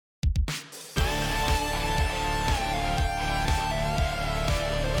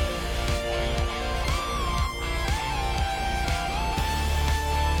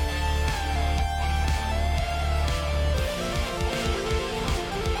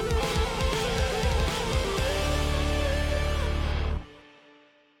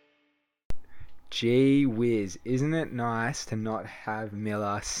Gee whiz, isn't it nice to not have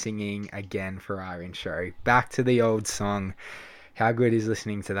Miller singing again for our intro? Back to the old song. How good is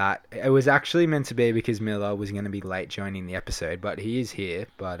listening to that? It was actually meant to be because Miller was going to be late joining the episode, but he is here.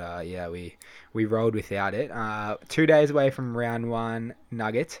 But yeah, we rolled without it. 2 days away from round one,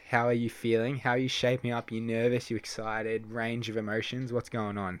 Nuggets. How are you feeling? How are you shaping up? You nervous? You excited? Range of emotions? What's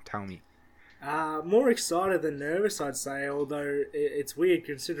going on? Tell me. More excited than nervous, I'd say, although it's weird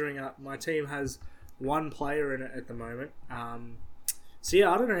considering my team has one player in it at the moment. So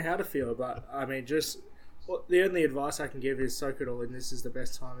yeah, I don't know how to feel, but I mean, the only advice I can give is soak it all in. This is the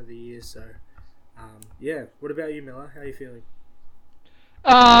best time of the year, so yeah. What about you, Miller? How are you feeling?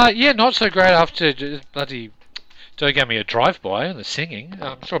 Yeah, not so great after just bloody don't give me a drive-by and the singing.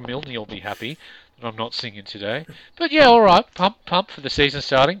 I'm sure Milne will be happy that I'm not singing today. But yeah, all right. Pump for the season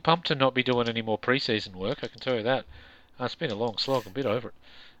starting. Pumped to not be doing any more pre-season work, I can tell you that. It's been a long slog, a bit over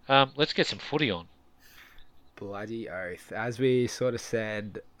it. Let's get some footy on. Bloody oath. As we sort of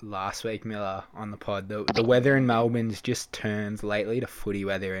said last week, Miller, on the pod, the weather in Melbourne's just turned lately to footy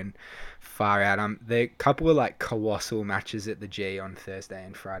weather and far out. The couple of like colossal matches at the G on Thursday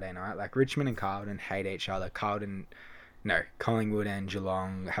and Friday night. Like Richmond and Carlton hate each other. Collingwood and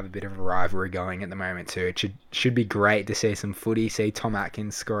Geelong have a bit of a rivalry going at the moment too. It should be great to see some footy, see Tom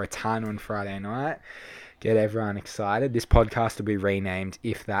Atkins score a ton on Friday night, get everyone excited. This podcast will be renamed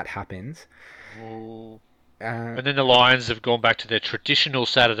if that happens. And then the Lions have gone back to their traditional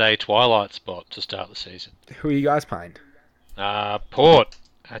Saturday twilight spot to start the season. Who are you guys playing? Port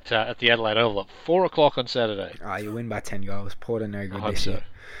at the Adelaide Oval at 4 o'clock on Saturday. You win by 10 goals. Port are no good this year.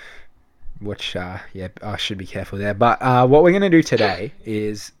 Which, I should be careful there. But what we're going to do today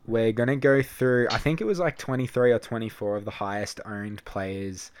is we're going to go through, I think it was like 23 or 24 of the highest owned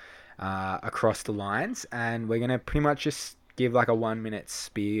players across the lines. And we're going to pretty much just give like a 1 minute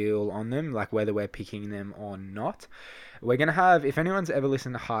spiel on them, like whether we're picking them or not. We're going to have, if anyone's ever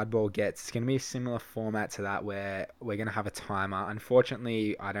listened to Hardball Gets, it's going to be a similar format to that where we're going to have a timer.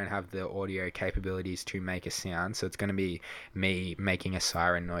 Unfortunately, I don't have the audio capabilities to make a sound, so it's going to be me making a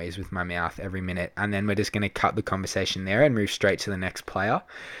siren noise with my mouth every minute, and then we're just going to cut the conversation there and move straight to the next player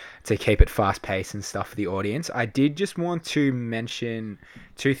to keep it fast-paced and stuff for the audience. I did just want to mention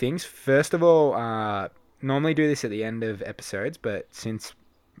two things. First of all, normally do this at the end of episodes, but since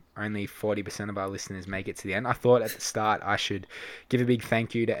only 40% of our listeners make it to the end, I thought at the start I should give a big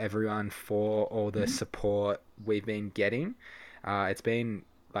thank you to everyone for all the support we've been getting. It's been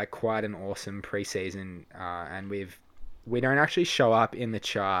like quite an awesome preseason, and we don't actually show up in the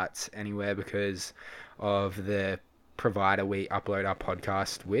charts anywhere because of the provider we upload our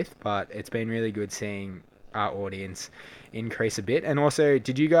podcast with, but it's been really good seeing our audience increase a bit. And also,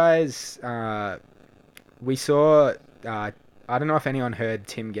 did you guys we saw I don't know if anyone heard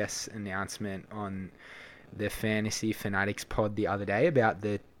Tim Guest's announcement on the Fantasy Fanatics pod the other day about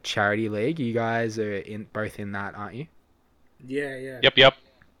the charity league. You guys are both in that, aren't you? Yeah. Yep.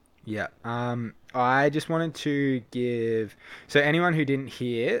 Yeah. I just wanted to give... So anyone who didn't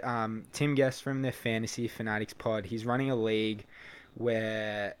hear, Tim Guest from the Fantasy Fanatics pod, he's running a league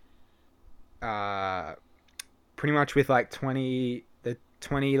where pretty much with like 20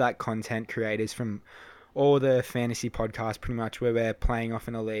 like content creators from all the fantasy podcasts, pretty much, where we're playing off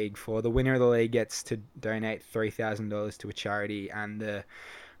in a league. For the winner of the league gets to donate $3,000 to a charity, and the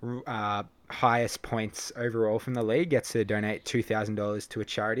highest points overall from the league gets to donate $2,000 to a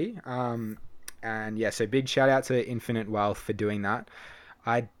charity. And yeah, so big shout out to Infinite Wealth for doing that.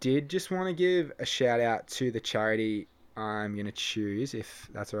 I did just want to give a shout out to the charity I'm going to choose, if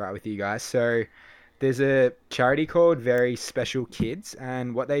that's all right with you guys. So there's a charity called Very Special Kids,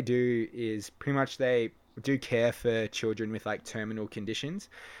 and what they do is pretty much they do care for children with like terminal conditions.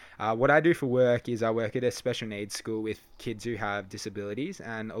 What I do for work is I work at a special needs school with kids who have disabilities,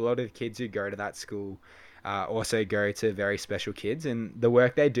 and a lot of kids who go to that school also go to Very Special Kids, and the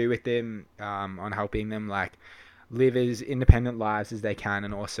work they do with them on helping them like live as independent lives as they can,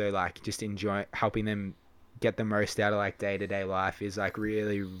 and also like just enjoy helping them get the most out of like day-to-day life is like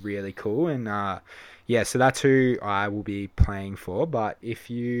really, really cool. And yeah, so that's who I will be playing for. But if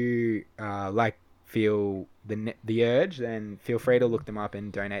you like feel the urge, then feel free to look them up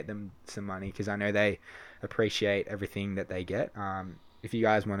and donate them some money, because I know they appreciate everything that they get. If you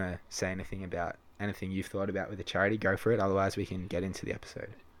guys want to say anything about anything you've thought about with the charity, go for it. Otherwise, we can get into the episode.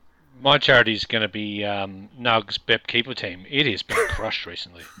 My charity is going to be Nugs BEP Keeper Team. It has been crushed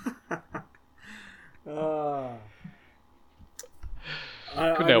recently. You're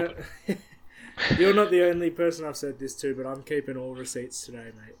not the only person I've said this to, but I'm keeping all receipts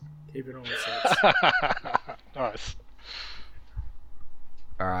today, mate. Keeping all receipts. Nice.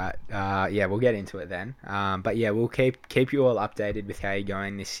 All right. Yeah, we'll get into it then. But yeah, we'll keep you all updated with how you're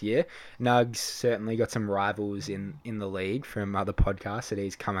going this year. Nug's certainly got some rivals in the league from other podcasts that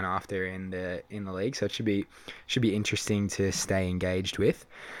he's coming after in the league, so it should be interesting to stay engaged with.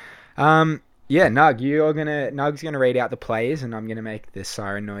 Yeah, Nug's gonna read out the players, and I'm gonna make the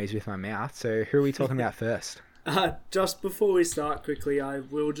siren noise with my mouth. So who are we talking about first? Just before we start quickly, I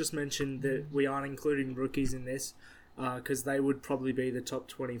will just mention that we aren't including rookies in this because they would probably be the top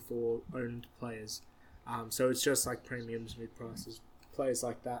 24 owned players. So it's just like premiums, mid-prices, players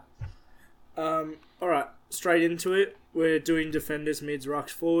like that. Alright, straight into it. We're doing defenders, mids, rucks,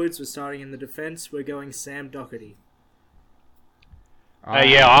 forwards. We're starting in the defence. We're going Sam Doherty.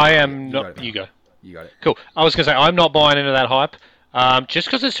 Yeah, I am not... You go. You got it. Cool. I was going to say, I'm not buying into that hype just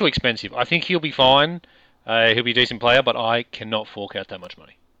because it's too expensive. I think he'll be fine. He'll be a decent player, but I cannot fork out that much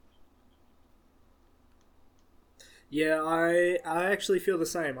money. Yeah, I actually feel the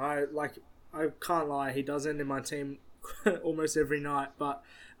same. I can't lie. He does end in my team almost every night, but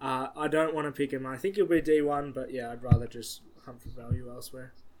I don't want to pick him. I think he'll be D1, but yeah, I'd rather just hunt for value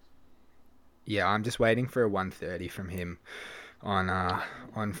elsewhere. Yeah, I'm just waiting for a 130 from him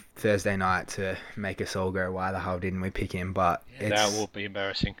on Thursday night to make us all go, why the hell didn't we pick him? But that will be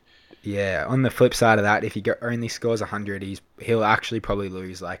embarrassing. Yeah, on the flip side of that, if he only scores 100, he'll actually probably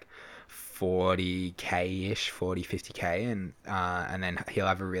lose like 40k-ish, 50k, and then he'll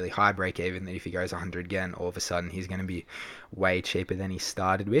have a really high break even that if he goes 100 again, all of a sudden he's going to be way cheaper than he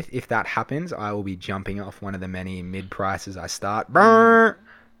started with. If that happens, I will be jumping off one of the many mid prices I start. Jordan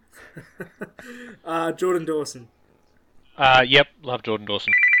Dawson. Yep, love Jordan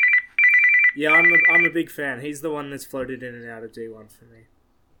Dawson. Yeah, I'm a big fan. He's the one that's floated in and out of D1 for me.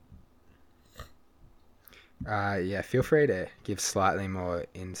 Yeah, feel free to give slightly more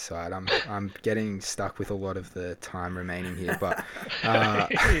insight. I'm getting stuck with a lot of the time remaining here, but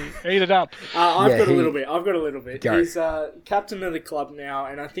eat it up. I've got a little bit. Go. He's captain of the club now,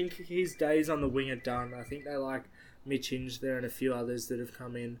 and I think his days on the wing are done. I think they like Mitch Hinge there and a few others that have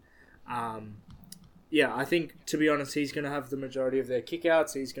come in. Yeah, I think, to be honest, he's going to have the majority of their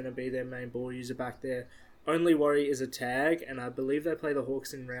kickouts. He's going to be their main ball user back there. Only worry is a tag, and I believe they play the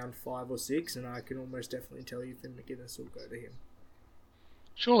Hawks in round 5 or 6, and I can almost definitely tell you Finn McGuinness will go to him.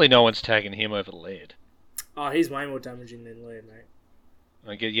 Surely no one's tagging him over Laird. Oh, he's way more damaging than Laird, mate.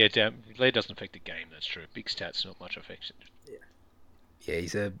 Laird doesn't affect the game, that's true. Big stats, not much affection. Yeah,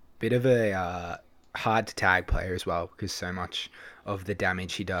 he's a bit of a hard to tag player as well, because so much of the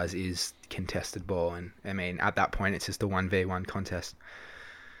damage he does is contested ball, and I mean, at that point, it's just a 1v1 contest.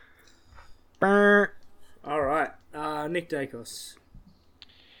 Brr. All right, Nick Dacos.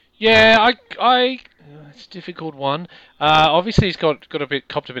 Yeah, it's a difficult one. Obviously, he's copped a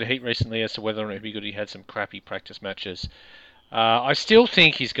bit of heat recently as to whether or not he'd be good. He had some crappy practice matches. I still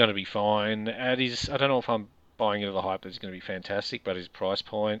think he's going to be fine. I don't know if I'm buying into the hype that he's going to be fantastic, but his price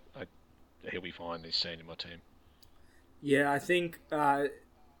point, he'll be fine. He's staying in my team. Yeah, I think I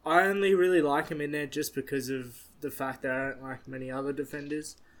only really like him in there just because of the fact that I don't like many other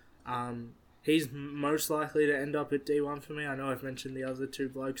defenders. He's most likely to end up at D1 for me. I know I've mentioned the other two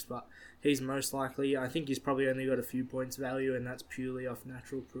blokes, but he's most likely. I think he's probably only got a few points value, and that's purely off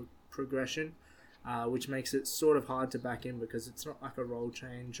natural progression, which makes it sort of hard to back in because it's not like a role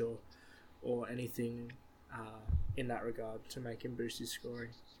change or anything in that regard to make him boost his scoring.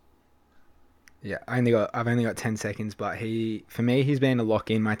 Yeah, I've only got 10 seconds, but for me, he's been a lock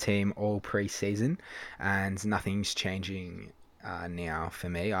in my team all pre-season, and nothing's changing now for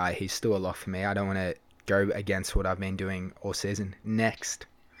me. He's still a lock for me. I don't want to go against what I've been doing all season. Next.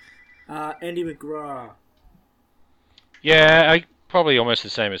 Andy McGrath. Yeah, probably almost the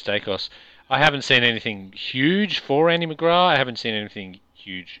same as Dacos. I haven't seen anything huge for Andy McGrath. I haven't seen anything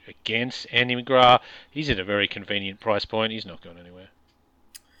huge against Andy McGrath. He's at a very convenient price point. He's not going anywhere.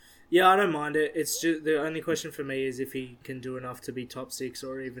 Yeah, I don't mind it. It's just the only question for me is if he can do enough to be top 6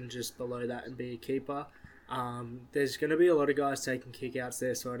 or even just below that and be a keeper. There's going to be a lot of guys taking kickouts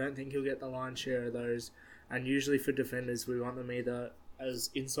there, so I don't think he'll get the lion's share of those. And usually for defenders, we want them either as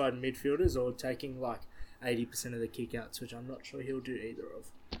inside midfielders or taking like 80% of the kickouts, which I'm not sure he'll do either of.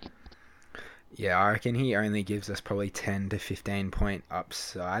 Yeah, I reckon he only gives us probably 10 to 15 point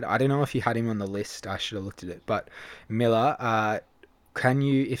upside. I don't know if you had him on the list. I should have looked at it. But Miller,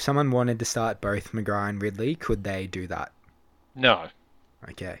 if someone wanted to start both McGrath and Ridley, could they do that? No.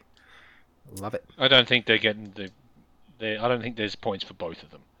 Okay. Love it. I don't think they're getting I don't think there's points for both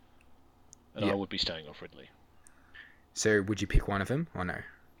of them. And I would be staying off Ridley. So would you pick one of them or no?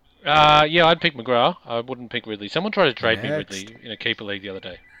 Yeah, I'd pick McGrath. I wouldn't pick Ridley. Someone tried to trade me Ridley in a keeper league the other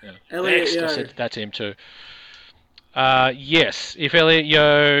day. Yeah. Elliot, I said that to him too. Yes, if Elliot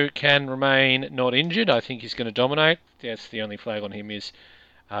Yeo can remain not injured, I think he's going to dominate. That's the only flag on him is,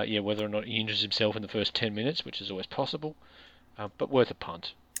 whether or not he injures himself in the first 10 minutes, which is always possible, but worth a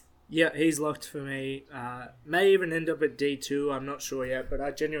punt. Yeah, he's locked for me. May even end up at D2, I'm not sure yet, but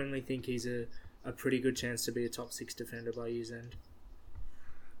I genuinely think he's a pretty good chance to be a top 6 defender by year's end.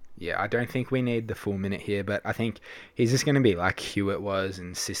 Yeah, I don't think we need the full minute here, but I think he's just going to be like Hewitt was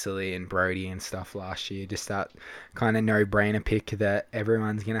and Sicily and Brody and stuff last year. Just that kind of no-brainer pick that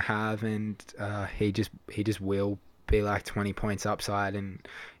everyone's going to have, and he just will be like 20 points upside. And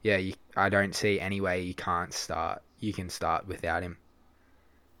yeah, I don't see any way you can't start. You can start without him.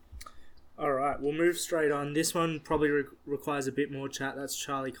 All right, we'll move straight on. This one probably requires a bit more chat. That's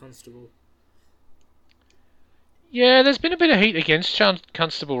Charlie Constable. Yeah, there's been a bit of heat against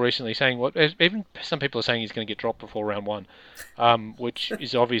Constable recently, saying even some people are saying he's going to get dropped before round one, which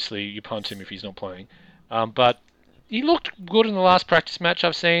is obviously you punt him if he's not playing. But he looked good in the last practice match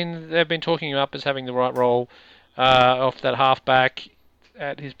I've seen. They've been talking him up as having the right role off that halfback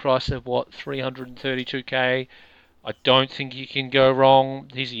at his price of 332k. I don't think you can go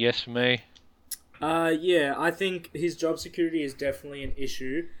wrong. He's a yes for me. Yeah, I think his job security is definitely an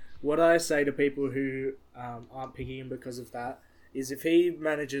issue. What I say to people who aren't picking him because of that is if he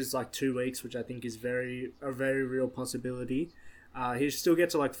manages like 2 weeks, which I think is a very real possibility, he'll still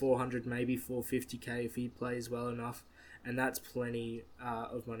get to like 400, maybe 450k if he plays well enough, and that's plenty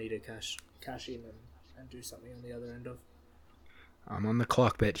of money to cash in and do something on the other end of. I'm on the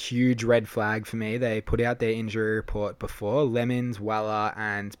clock, but huge red flag for me. They put out their injury report before. Lemons, Weller,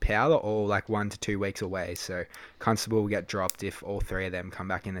 and Powell are all like 1 to 2 weeks away. So Constable will get dropped if all three of them come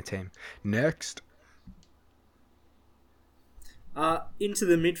back in the team. Next. Into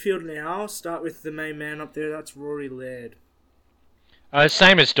the midfield now. Start with the main man up there. That's Rory Laird.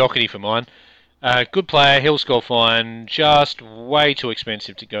 Same as Doherty for mine. Good player, he'll score fine. Just way too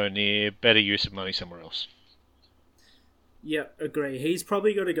expensive to go near. Better use of money somewhere else. Yeah, agree. He's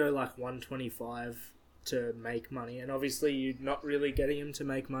probably got to go like 125 to make money, and obviously you're not really getting him to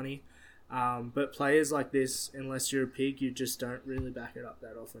make money. But players like this, unless you're a pig, you just don't really back it up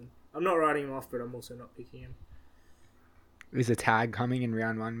that often. I'm not writing him off, but I'm also not picking him. Is a tag coming in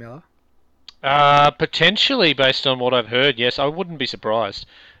round 1, Miller? Potentially, based on what I've heard, yes. I wouldn't be surprised.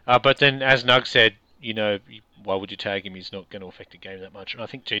 But then, as Nug said, why would you tag him? He's not going to affect the game that much. And I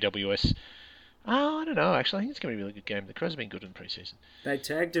think GWS... I don't know, actually. I think it's going to be a really good game. The Crows have been good in preseason. They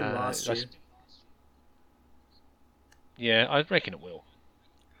tagged him last year. Yeah, I reckon it will.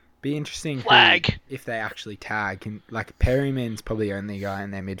 Be interesting if they actually tag. Like Perryman's probably the only guy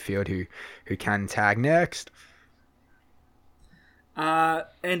in their midfield who can tag. Next.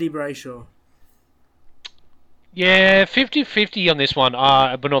 Andy Brayshaw. Yeah, 50-50 on this one.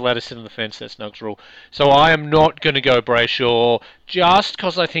 We're not allowed to sit on the fence. That's Nug's rule. So I am not going to go Brayshaw just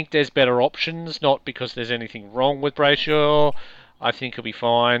because I think there's better options, not because there's anything wrong with Brayshaw. I think he'll be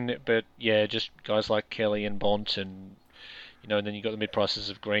fine. But yeah, just guys like Kelly and Bont and and then you've got the mid-prices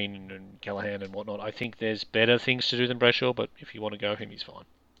of Green and Callahan and whatnot. I think there's better things to do than Brayshaw, but if you want to go him, he's fine.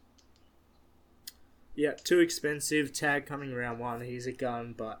 Yeah, too expensive. Tag coming round 1. He's a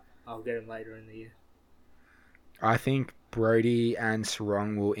gun, but I'll get him later in the year. I think Brody and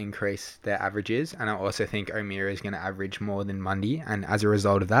Sarong will increase their averages, and I also think O'Meara is going to average more than Mundy, and as a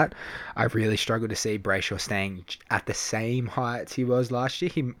result of that, I really struggle to see Brayshaw staying at the same heights he was last year.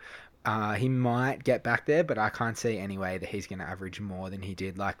 He might get back there, but I can't see any way that he's going to average more than he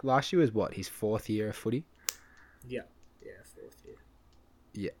did. Like last year was his 4th year of footy? Yeah, 4th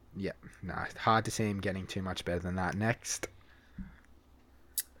year. Yeah. No, it's hard to see him getting too much better than that. Next.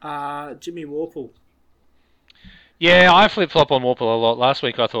 Jimmy Worpel. Yeah, I flip-flop on Worpel a lot. Last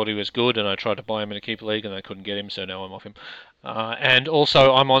week I thought he was good, and I tried to buy him in a keeper league, and I couldn't get him, so now I'm off him. And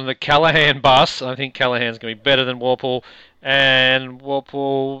also, I'm on the Callahan bus. I think Callahan's going to be better than Worpel. And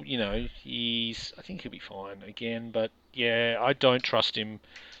Worpel, I think he'll be fine again. But, yeah, I don't trust him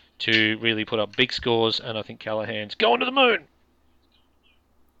to really put up big scores, and I think Callahan's going to the moon.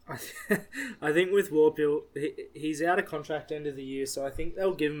 I think with Worpel, he's out of contract end of the year, so I think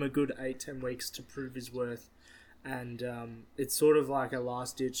they'll give him a good 8-10 weeks to prove his worth. And it's sort of like a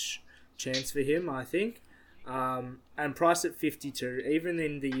last-ditch chance for him, I think. And priced at 52, even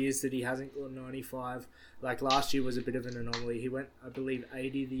in the years that he hasn't got 95, like last year was a bit of an anomaly. He went, I believe,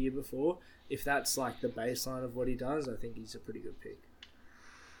 80 the year before. If that's like the baseline of what he does, I think he's a pretty good pick.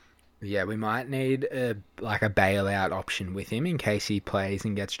 Yeah, we might need a bailout option with him in case he plays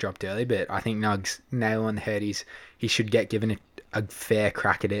and gets dropped early, but I think Nug's nail on the head. He should get given a fair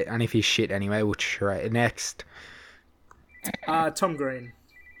crack at it, and if he's shit anyway, we'll try it. Next. Tom Green.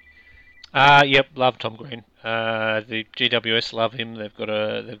 Yep, love Tom Green. The GWS love him. They've got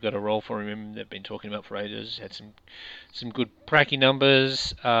a role for him. They've been talking about for ages. Had some good pracky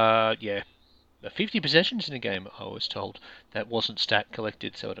numbers. Yeah, 50 possessions in a game. I was told that wasn't stat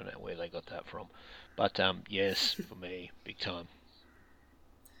collected, so I don't know where they got that from. But yes, for me, big time.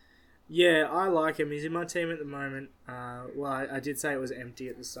 Yeah, I like him. He's in my team at the moment. Well, I did say it was empty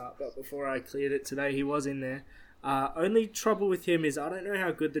at the start, but before I cleared it today, he was in there. Only trouble with him is I don't know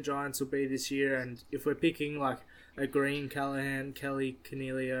how good the Giants will be this year, and if we're picking like a Green, Callahan, Kelly,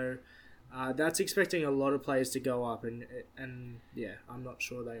 Cornelio, that's expecting a lot of players to go up, and yeah, I'm not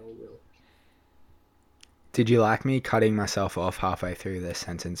sure they all will. Did you like me cutting myself off halfway through this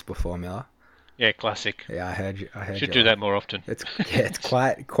sentence before Miller? Yeah, classic. Yeah, I heard you. Should do that more often. It's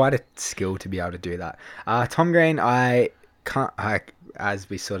quite a skill to be able to do that. Tom Green, I can't. As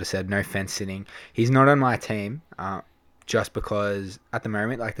we sort of said, no fence sitting. He's not on my team. Just because at the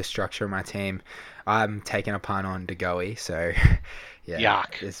moment, like the structure of my team, I'm taking a punt on DeGoey. So yeah,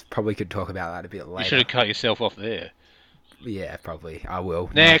 Yuck. probably could talk about that a bit later. You should have cut yourself off there. Yeah, probably. I will.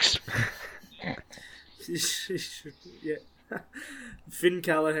 Next. Yeah, Finn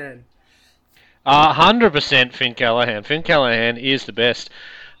Callahan. 100% Finn Callahan. Finn Callahan is the best.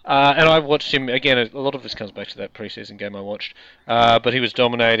 And I watched him, again, a lot of this comes back to that preseason game I watched. But he was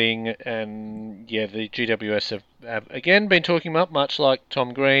dominating, and yeah, the GWS have again been talking him up, much like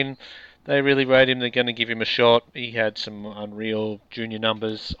Tom Green. They really rate him, they're going to give him a shot. He had some unreal junior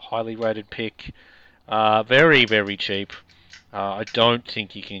numbers, highly rated pick. Very, very cheap. I don't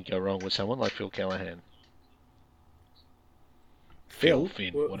think you can go wrong with someone like Phil Callahan. Finn,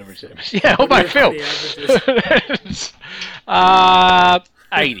 whatever his name is. Yeah, oh my Phil.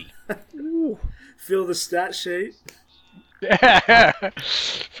 80. Fill the stat sheet.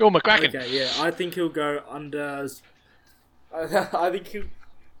 Phil McCracken. Okay, yeah, I think he'll go under. I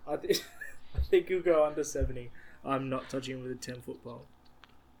think he'll go under 70. I'm not touching him with a 10-foot pole.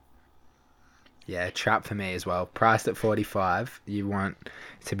 Yeah, trap for me as well. Priced at 45, you want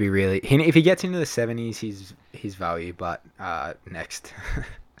to be really. If he gets into the 70s, he's his value. But next,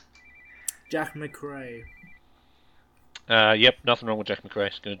 Jack McRae. Yep, nothing wrong with Jack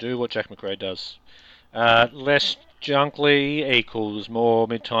McRae. He's going to do what Jack McRae does. Less Junkley equals more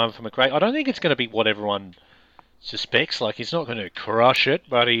mid-time for McRae. I don't think it's going to be what everyone suspects. Like, he's not going to crush it,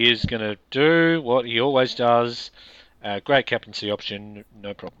 but he is going to do what he always does. Great captaincy option,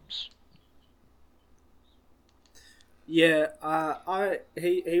 no problems. Yeah,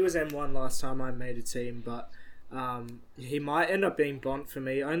 he was M1 last time I made a team, but he might end up being Bont for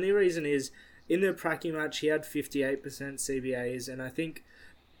me. Only reason is in the Pracky match he had 58% CBAs, and I think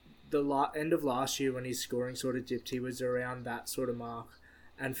the end of last year when his scoring sort of dipped, he was around that sort of mark.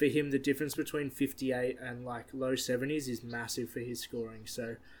 And for him, the difference between 58 and like low 70s is massive for his scoring.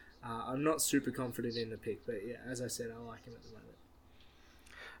 So I'm not super confident in the pick, but yeah, as I said, I like him at the moment.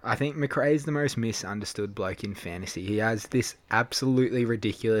 I think McRae's the most misunderstood bloke in fantasy. He has this absolutely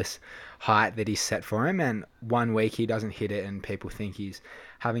ridiculous height that he's set for him, and 1 week he doesn't hit it and people think he's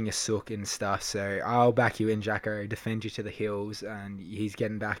having a sook and stuff. So I'll back you in, Jacko, defend you to the hills, and he's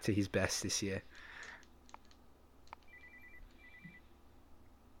getting back to his best this year.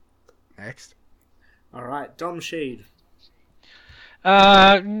 Next. All right, Dom Sheed.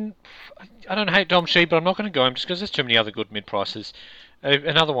 I don't hate Dom Sheed, but I'm not going to go him just because there's too many other good mid prices.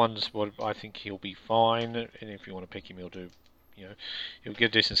 Another one's what I think he'll be fine, and if you want to pick him, he'll do. He'll get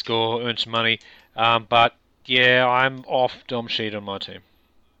a decent score, earn some money. But yeah, I'm off Dom Sheed on my team.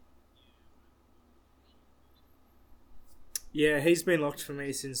 Yeah, he's been locked for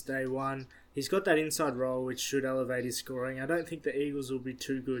me since day one. He's got that inside role which should elevate his scoring. I don't think the Eagles will be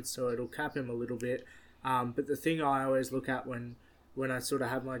too good, so it'll cap him a little bit. But the thing I always look at when I sort of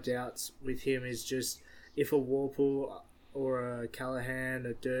have my doubts with him is just if a Warple or a Callahan,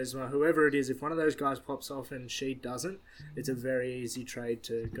 a Dersma, whoever it is, if one of those guys pops off and she doesn't, it's a very easy trade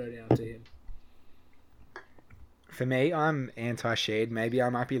to go down to him. For me, I'm anti-Sheed. Maybe I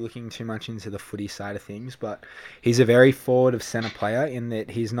might be looking too much into the footy side of things, but he's a very forward of centre player in that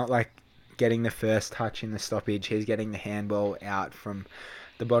he's not like getting the first touch in the stoppage. He's getting the handball out from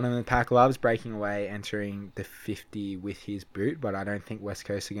the bottom of the pack. Loves breaking away, entering the 50 with his boot, but I don't think West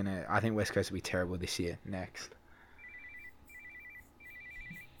Coast are going to... I think West Coast will be terrible this year. Next.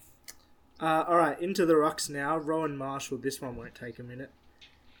 Alright, into the rucks now. Rowan Marshall, this one won't take a minute.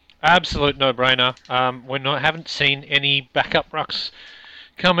 Absolute no-brainer. Haven't seen any backup rucks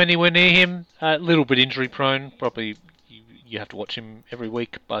come anywhere near him. A little bit injury prone. Probably you have to watch him every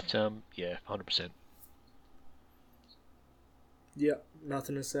week, but yeah, 100%. Yep,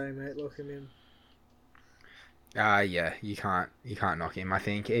 nothing to say, mate. Lock him in. Yeah, you can't knock him. I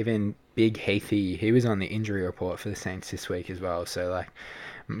think even Big Heathy, he was on the injury report for the Saints this week as well. So like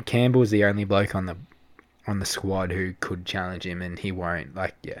Campbell's the only bloke on the squad who could challenge him, and he won't.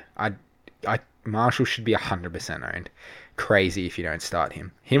 Like, yeah, I Marshall should be 100% owned. Crazy if you don't start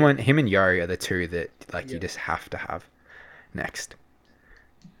him. Him and Yo are the two that like you just have to have next.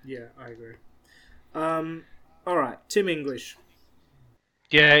 Yeah, I agree. All right, Tim English.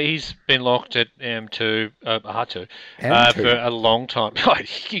 Yeah, he's been locked at M2, R2, M2. for a long time.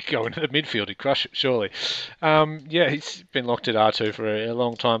 He could go into the midfield and crush it, surely. Yeah, he's been locked at R2 for a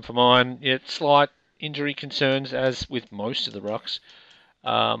long time for mine. Yeah, slight injury concerns, as with most of the rucks.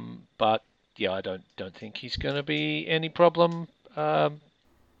 But yeah, I don't think he's going to be any problem.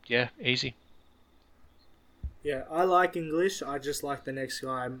 Yeah, easy. Yeah, I like English. I just like the next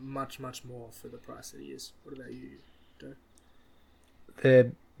guy much, much more for the price that he is. What about you, Joe?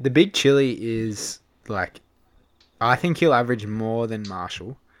 The big chili is like I think he'll average more than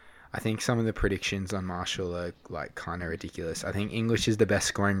Marshall. I think some of the predictions on Marshall are like kind of ridiculous. I think English is the best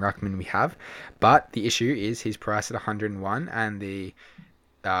scoring ruckman we have, but the issue is he's priced at 101, and the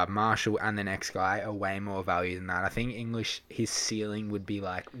Marshall and the next guy are way more value than that. I think English, his ceiling would be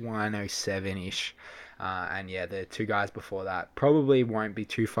like 107 ish. And yeah, the two guys before that probably won't be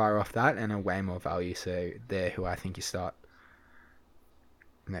too far off that and are way more value. So they're who I think you start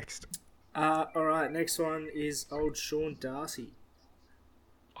next. All right, next one is old Sean Darcy.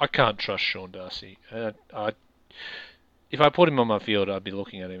 I can't trust Sean Darcy. If I put him on my field, I'd be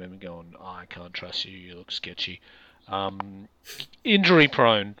looking at him and going, oh, I can't trust you. You look sketchy. Injury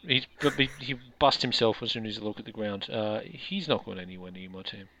prone. He bust himself as soon as he looked at the ground. He's not going anywhere near my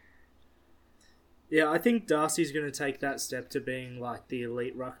team. Yeah, I think Darcy's going to take that step to being like the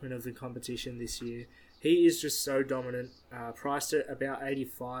elite ruckman of the competition this year. He is just so dominant. Priced at about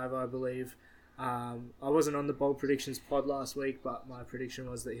 85, I believe. I wasn't on the bold predictions pod last week, but my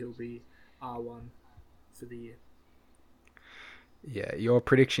prediction was that he'll be R1 for the year. Yeah, your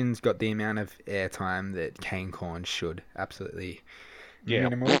predictions got the amount of airtime that Kane Corn should. Absolutely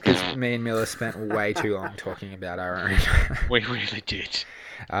minimal, because me and Miller spent way too long talking about our own. We really did.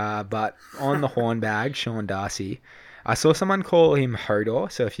 But on the horn bag, Sean Darcy, I saw someone call him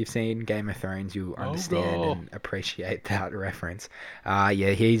Hodor, so if you've seen Game of Thrones, you'll understand and appreciate that reference.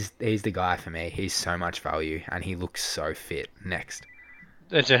 Yeah, he's the guy for me. He's so much value, and he looks so fit. Next.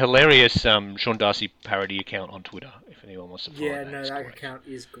 There's a hilarious Sean Darcy parody account on Twitter, if anyone wants to follow that. Yeah, no, that account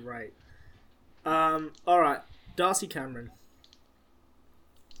is great. Alright, Darcy Cameron.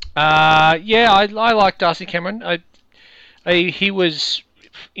 Yeah, I like Darcy Cameron. He was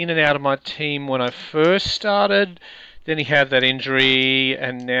in and out of my team when I first started. Then he had that injury,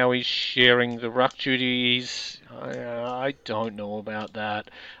 and now he's sharing the ruck duties. I don't know about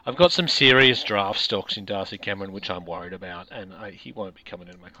that. I've got some serious draft stocks in Darcy Cameron, which I'm worried about, and he won't be coming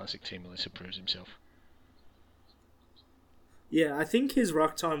into my classic team unless he proves himself. Yeah, I think his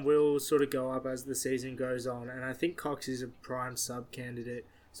ruck time will sort of go up as the season goes on, and I think Cox is a prime sub candidate.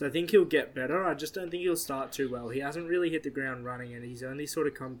 So I think he'll get better. I just don't think he'll start too well. He hasn't really hit the ground running, and he's only sort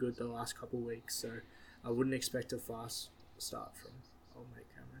of come good the last couple of weeks. So I wouldn't expect a fast start from old mate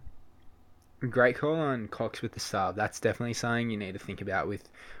Cameron. Great call on Cox with the sub. That's definitely something you need to think about with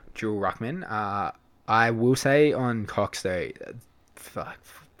dual ruckman. I will say on Cox though,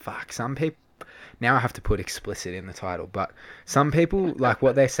 fuck. Some people. Now I have to put explicit in the title, but some people, like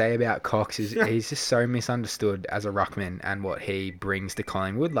what they say about Cox is he's just so misunderstood as a ruckman and what he brings to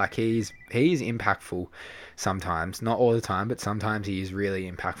Collingwood. Like he's impactful sometimes, not all the time, but sometimes he is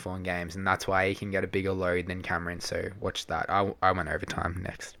really impactful in games, and that's why he can get a bigger load than Cameron. So watch that. I went overtime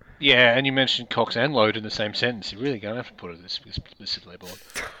next. Yeah, and you mentioned Cox and load in the same sentence. You're really going to have to put it this explicit label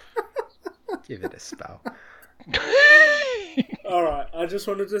on. Give it a spell. All right, I just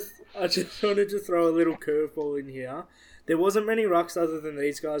wanted to throw a little curveball in here. There wasn't many rucks other than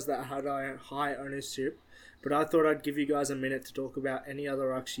these guys that had a high ownership, but I thought I'd give you guys a minute to talk about any other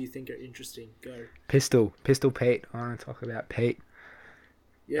rucks you think are interesting. Go. Pistol Pete. I want to talk about Pete.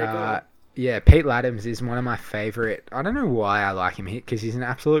 Yeah, go. Yeah, Pete Laddams is one of my favourite. I don't know why I like him here, because he's an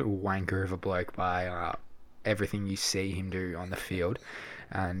absolute wanker of a bloke by everything you see him do on the field,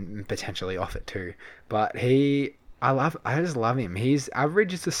 and potentially off it too. But I just love him. He's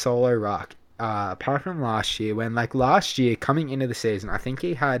average as a solo ruck. Apart from last year, coming into the season, I think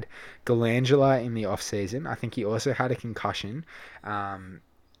he had glandular in the off season. I think he also had a concussion.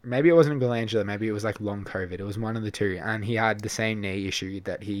 Maybe it wasn't glandular, maybe it was like long COVID. It was one of the two. And he had the same knee issue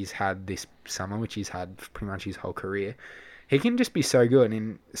that he's had this summer, which he's had pretty much his whole career. He can just be so good.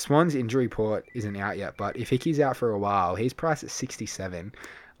 And Swan's injury report isn't out yet, but if Hickey's out for a while, he's priced at 67.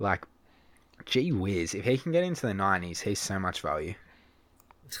 Like, Gee whiz, if he can get into the 90s, he's so much value.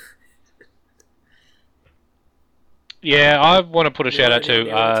 Yeah, I want to put a shout out to Anyone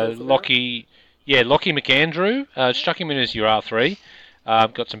you want to talk about? Lockie. Yeah, Lockie McAndrew. Struck him in as your R3.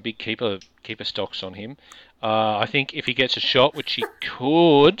 Got some big keeper stocks on him. I think if he gets a shot, which he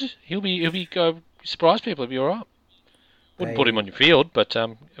could, he'll be go surprise people. He'll be all right. Wouldn't put him on They your field, but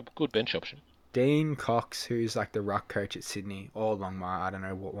a good bench option. Dean Cox, who's like the ruck coach at Sydney, or Longmire, I don't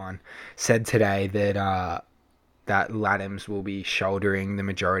know what one, said today that that Laddams will be shouldering the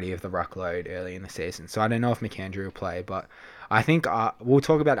majority of the ruck load early in the season. So I don't know if McAndrew will play, but I think we'll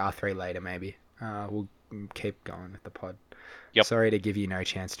talk about R3 later maybe. We'll keep going with the pod. Yep. Sorry to give you no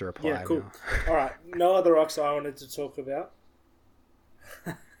chance to reply. Yeah, cool. Now. All right, no other rocks I wanted to talk about.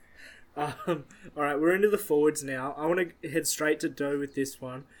 All right, we're into the forwards now. I want to head straight to Doe with this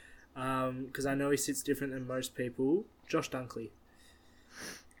one because I know he sits different than most people. Josh Dunkley.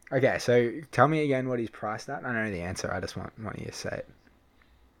 Okay, so tell me again what he's priced at. I know the answer. I just want you to say it.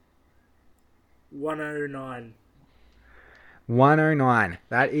 109. 109.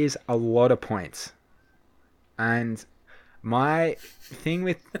 That is a lot of points. And my thing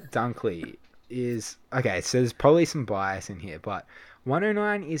with Dunkley is, okay, so there's probably some bias in here, but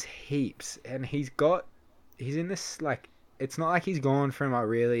 109 is heaps. And he's in this, like, it's not like he's gone from a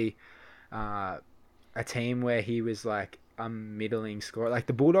really, a team where he was like a middling scorer. Like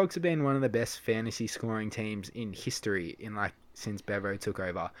the Bulldogs have been one of the best fantasy scoring teams in history since Bevo took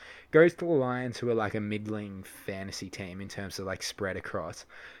over. Goes to the Lions, who are like a middling fantasy team in terms of like spread across.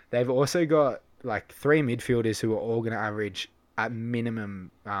 They've also got like 3 midfielders who are all going to average at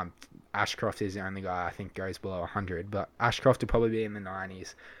minimum. Ashcroft is the only guy I think goes below 100, but Ashcroft will probably be in the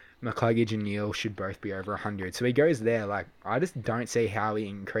 90s. McCluggage and Neal should both be over 100. So he goes there. Like, I just don't see how he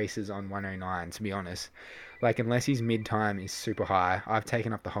increases on 109, to be honest. Like, unless his mid-time is super high. I've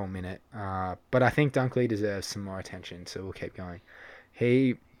taken up the whole minute. But I think Dunkley deserves some more attention, so we'll keep going.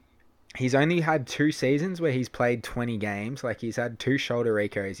 He's only had 2 seasons where he's played 20 games. Like, he's had 2 shoulder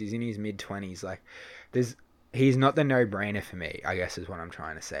recos. He's in his mid-20s. Like, he's not the no-brainer for me, I guess is what I'm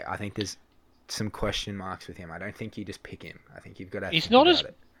trying to say. I think there's some question marks with him. I don't think you just pick him. I think you've got to He's think not about as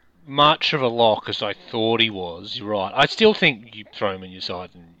it. much of a lock as I thought he was. You're right. I still think you throw him in your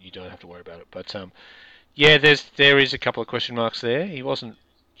side and you don't have to worry about it. But yeah, there is a couple of question marks there. He wasn't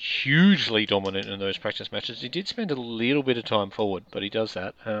hugely dominant in those practice matches. He did spend a little bit of time forward, but he does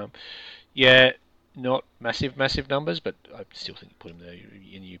that. Yeah, not massive numbers, but I still think you put him there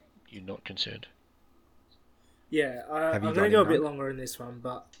and you're not concerned. Yeah, I'm Have you going to got go a him, bit Ron? longer in this one,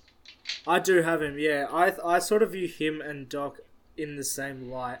 but I do have him. Yeah, I sort of view him and Doc in the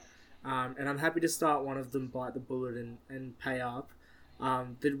same light, and I'm happy to start one of them, bite the bullet, and pay up.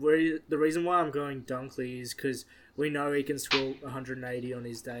 The reason why I'm going Dunkley is because we know he can score 180 on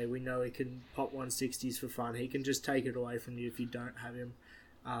his day. We know he can pop 160s for fun. He can just take it away from you if you don't have him.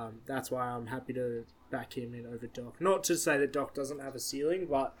 That's why I'm happy to back him in over Doc. Not to say that Doc doesn't have a ceiling,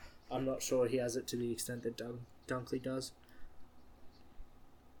 but I'm not sure he has it to the extent that Dunkley does.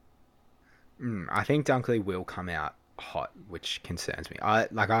 I think Dunkley will come out hot, which concerns me.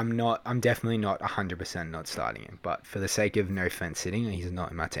 I'm definitely not 100% not starting him, but for the sake of no fence sitting, he's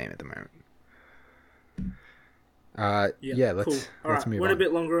not in my team at the moment. Let's cool. All right, move went on. a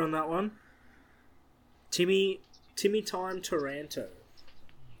bit longer on that one. Timmy Time Taranto.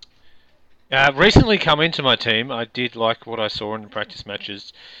 Recently come into my team. I did like what I saw in the practice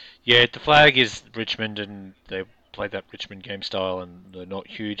matches. Yeah, the flag is Richmond, and they play that Richmond game style, and they're not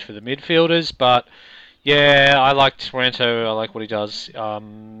huge for the midfielders. But yeah, I like Taranto. I like what he does.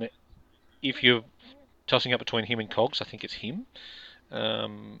 If you're tossing up between him and Cogs, I think it's him.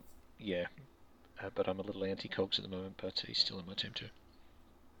 Yeah, but I'm a little anti-Cogs at the moment, but he's still in my team too.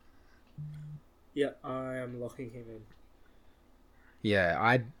 Yeah, I am locking him in.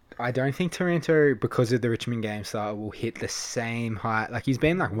 Yeah, I don't think Taranto, because of the Richmond game style, will hit the same height. Like, he's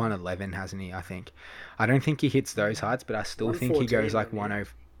been like 111, hasn't he, I think. I don't think he hits those heights, but I still think he goes like 10.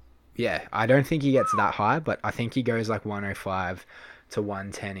 Yeah, I don't think he gets that high, but I think he goes like 105 to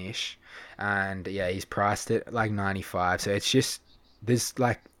 110-ish. And yeah, he's priced at like 95. So it's just, there's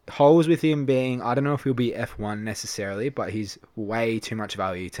like holes with him being, I don't know if he'll be F1 necessarily, but he's way too much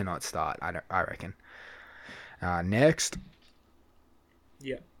value to not start, I reckon. Next.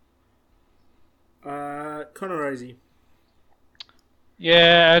 Yeah. Connor Rosie.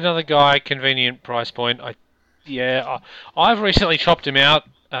 Yeah, another guy, convenient price point. I've recently chopped him out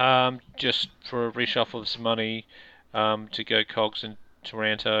just for a reshuffle of some money to go Cogs and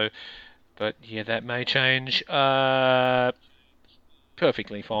Taranto. But yeah, that may change.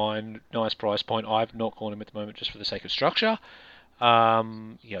 Perfectly fine. Nice price point. I've not gone him at the moment just for the sake of structure.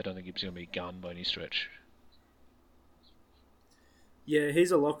 Yeah, I don't think Gibbs going to be a gun by any stretch. Yeah,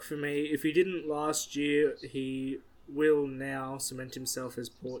 he's a lock for me. If he didn't last year, he will now cement himself as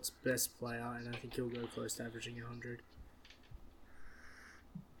Port's best player, and I think he'll go close to averaging 100.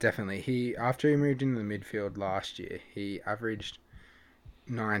 Definitely. After he moved into the midfield last year, he averaged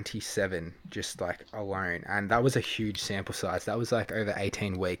 97 just like alone, and that was a huge sample size. That was like over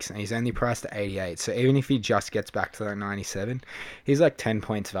 18 weeks, and he's only priced at 88. So even if he just gets back to that 97, he's like 10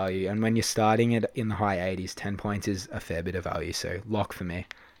 points value, and when you're starting it in the high 80s, 10 points is a fair bit of value. So lock for me.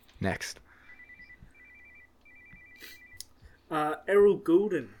 Next, Errol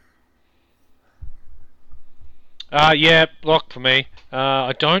Goulden. Yeah, lock for me.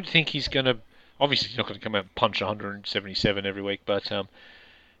 I don't think he's going to... Obviously, he's not going to come out and punch 177 every week, but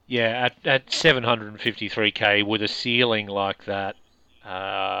yeah, at 753k with a ceiling like that,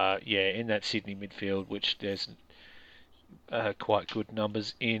 yeah, in that Sydney midfield, which there's quite good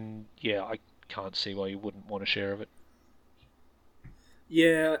numbers in, yeah, I can't see why you wouldn't want a share of it.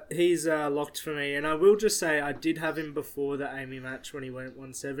 Yeah, he's locked for me, and I will just say I did have him before the Amy match when he went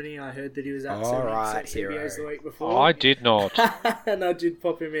 170. I heard that he was at 70% CBAs the week before. I did not. And I did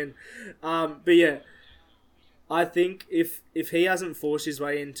pop him in. But yeah, I think if he hasn't forced his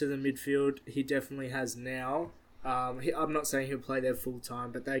way into the midfield, he definitely has now. I'm not saying he'll play there full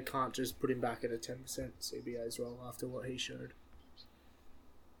time, but they can't just put him back at a 10% CBAs role after what he showed.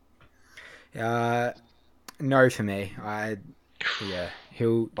 No for me. Yeah,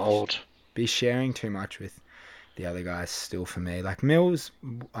 he'll Bold. be sharing too much with the other guys still for me. Like Mills,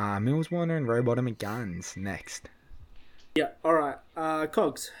 Warner, and Rowbottom are guns. Next. Yeah, alright.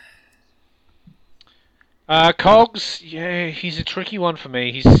 Cogs. Cogs, yeah, he's a tricky one for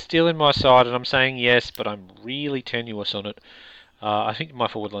me. He's still in my side, and I'm saying yes, but I'm really tenuous on it. I think my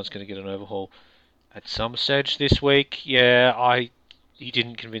forward line's going to get an overhaul at some stage this week. Yeah, he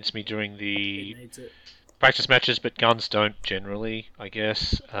didn't convince me during the practice matches, but guns don't generally, I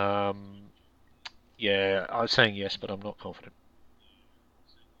guess. Yeah, I was saying yes, but I'm not confident.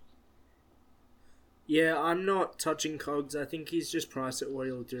 Yeah, I'm not touching Cogs. I think he's just priced at what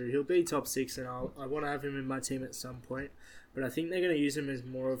he'll do. He'll be top 6, and I want to have him in my team at some point. But I think they're going to use him as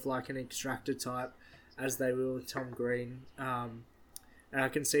more of like an extractor type, as they will with Tom Green. And I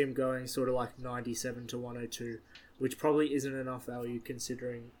can see him going sort of like 97 to 102, which probably isn't enough value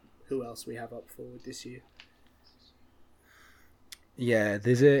considering who else we have up forward this year. Yeah,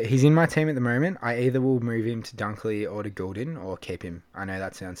 he's in my team at the moment. I either will move him to Dunkley or to Goulden or keep him. I know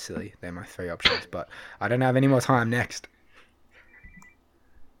that sounds silly. They're my 3 options, but I don't have any more time. Next.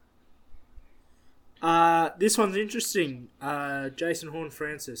 This one's interesting. Jason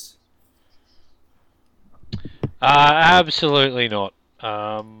Horne-Francis. Absolutely not.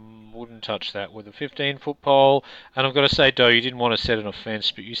 Wouldn't touch that with a 15-foot pole. And I've got to say, Doe, you didn't want to set an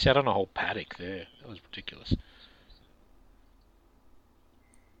offence, but you sat on a whole paddock there. That was ridiculous.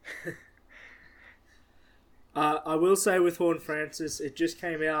 I will say with Horne-Francis, it just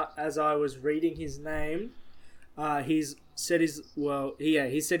came out as I was reading his name. He said he's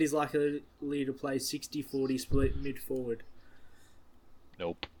likely to play 60-40 split mid-forward.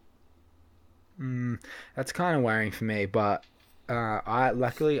 Nope. That's kind of worrying for me, but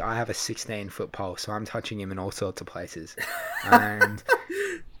luckily I have a 16-foot pole, so I'm touching him in all sorts of places. And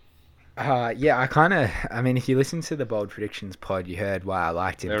yeah, I mean, if you listen to the Bold Predictions pod, you heard why I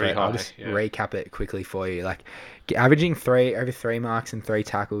liked him. Very high, I'll just recap it quickly for you. Like, averaging over 3 marks and 3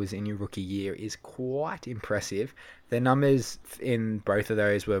 tackles in your rookie year is quite impressive. The numbers in both of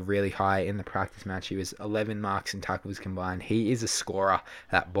those were really high in the practice match. He was 11 marks and tackles combined. He is a scorer,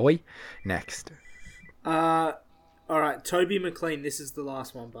 that boy. Next. All right, Toby McLean. This is the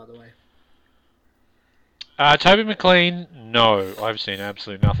last one, by the way. Toby McLean, no. I've seen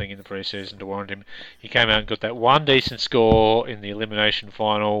absolutely nothing in the preseason to warrant him. He came out and got that one decent score in the elimination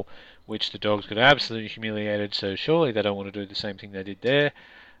final, which the Dogs got absolutely humiliated, so surely they don't want to do the same thing they did there.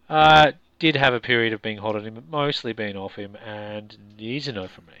 Did have a period of being hot on him, but mostly been off him, and he's a no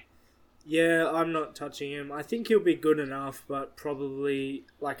from me. Yeah, I'm not touching him. I think he'll be good enough, but probably,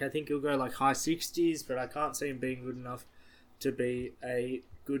 I think he'll go high 60s, but I can't see him being good enough to be a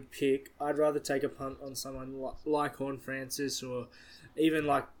good pick. I'd rather take a punt on someone like Horne-Francis or even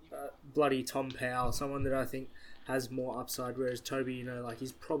bloody Tom Powell, someone that I think has more upside, whereas Toby,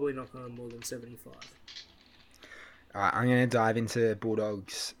 he's probably not going more than 75. Alright, I'm going to dive into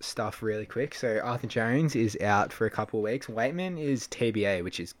Bulldogs stuff really quick. So Arthur Jones is out for a couple of weeks. Waitman is TBA,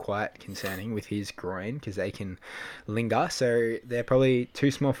 which is quite concerning with his groin because they can linger. So they're probably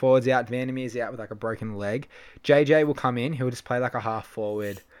 2 small forwards out. Vandermeer's out with a broken leg. JJ will come in. He'll just play like a half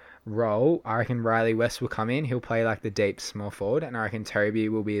forward. role, I reckon Riley West will come in. He'll play like the deep small forward, and I reckon Toby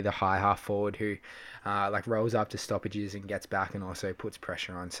will be the high half forward who like rolls up to stoppages and gets back and also puts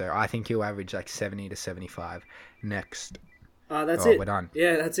pressure on. So I think he'll average like 70 to 75 next. That's it. We're done.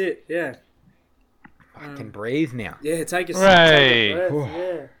 Yeah, that's it. Yeah. I can breathe now. Yeah, take a breath.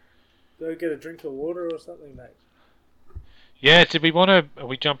 Yeah. Go get a drink of water or something, mate. Yeah, did we want to... Are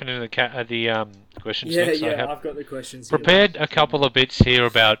we jumping into the questions next? Yeah, I've got the questions here. Prepared a couple of bits here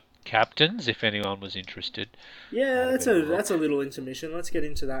about captains, if anyone was interested. Yeah, that's a little intermission. Let's get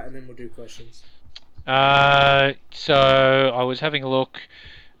into that and then we'll do questions. So I was having a look.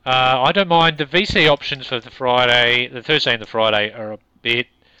 I don't mind. The VC options for the Thursday and the Friday are a bit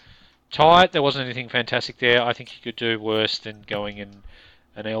tight. There wasn't anything fantastic there. I think he could do worse than going in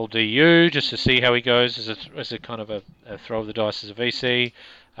an LDU just to see how he goes as a kind of a throw of the dice as a VC.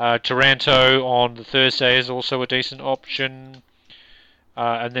 Taranto on the Thursday is also a decent option.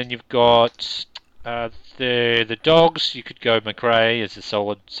 And then you've got the Dogs. You could go McRae as a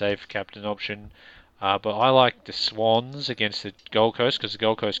solid, safe captain option. But I like the Swans against the Gold Coast because the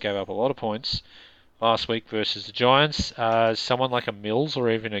Gold Coast gave up a lot of points last week versus the Giants. Someone like a Mills or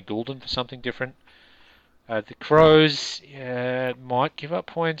even a Goulden for something different. The Crows might give up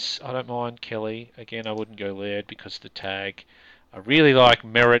points. I don't mind Kelly. Again, I wouldn't go Laird because of the tag. I really like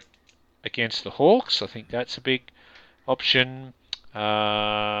Merritt against the Hawks. I think that's a big option.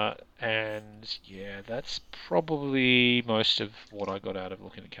 And yeah, that's probably most of what I got out of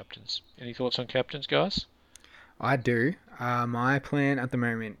looking at captains. Any thoughts on captains, guys? I do. My plan at the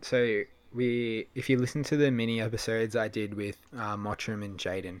moment, so if you listen to the mini episodes I did with Mottram and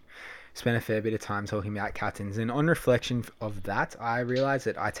Jaden, spent a fair bit of time talking about captains, and on reflection of that, I realized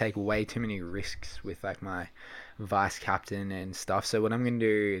that I take way too many risks with like my vice captain and stuff. So what I'm going to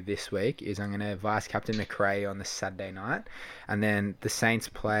do this week is I'm going to vice captain McRae on the Saturday night, and then the Saints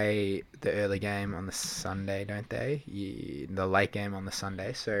play the early game on the Sunday, don't they? The late game on the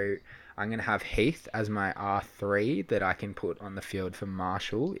Sunday. So I'm going to have Heath as my R3 that I can put on the field for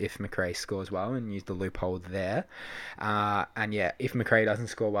Marshall if McRae scores well and use the loophole there. And yeah, if McRae doesn't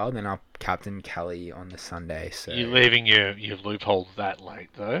score well, then I'll captain Kelly on the Sunday. So you're leaving your loophole that late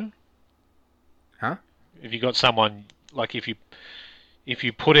though? Huh? If you got someone like if you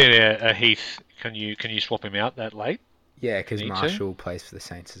put in a Heath, can you swap him out that late? Yeah, because Marshall plays for the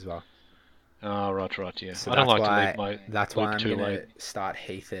Saints as well. Oh, right, yeah. So I don't like to leave my that's why I'm going to start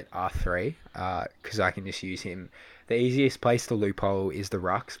Heath at R3, because I can just use him. The easiest place to loophole is the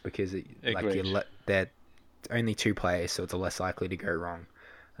rucks, because they're only two players, so it's less likely to go wrong.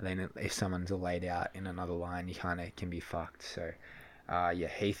 And then if someone's laid out in another line, you kind of can be fucked. So, yeah,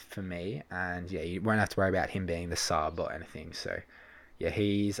 Heath for me, and yeah, you won't have to worry about him being the sub or anything. So, yeah,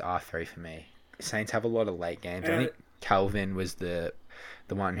 he's R3 for me. Saints have a lot of late games. I think Calvin was the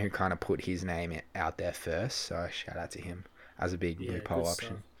one who kind of put his name out there first, so shout out to him as a big loophole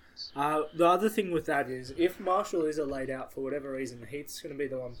option. The other thing with that is, if Marshall is laid out for whatever reason, Heath's going to be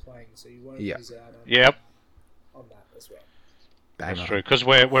the one playing, so you won't lose out on that as well. That's true, because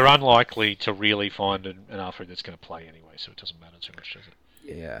we're unlikely to really find an R3 that's going to play anyway, so it doesn't matter too much, does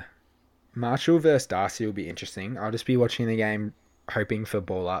it? Yeah. Marshall versus Darcy will be interesting. I'll just be watching the game, hoping for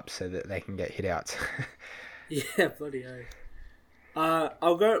ball up so that they can get hit outs. Yeah, bloody hell.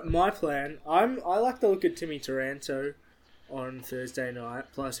 I'll go. My plan. I like the look at Timmy Taranto on Thursday night.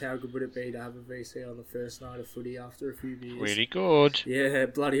 Plus, how good would it be to have a VC on the first night of footy after a few years? Really good. Yeah,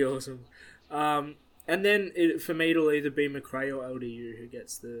 bloody awesome. And then for me, it'll either be McRae or LDU who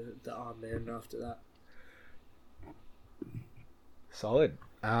gets the armband after that. Solid.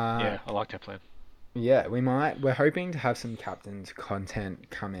 Yeah, I like that plan. Yeah, we're hoping to have some captains content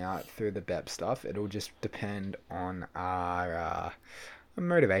come out through the BEP stuff. It'll just depend on our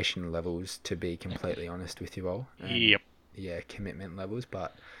motivation levels, to be completely honest with you all. Yep. Yeah, commitment levels.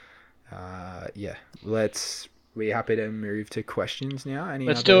 But yeah, we happy to move to questions now?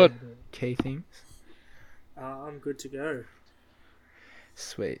 Let's do it. Key things? I'm good to go.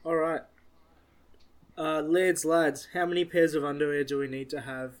 Sweet. All right. Lads, how many pairs of underwear do we need to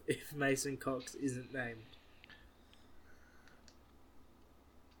have if Mason Cox isn't named?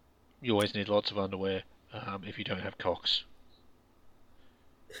 You always need lots of underwear if you don't have Cox.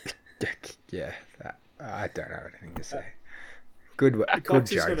 Yeah, I don't have anything to say. Good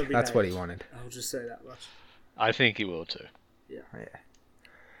joke. That's what he wanted. I'll just say that much. I think he will too. Yeah.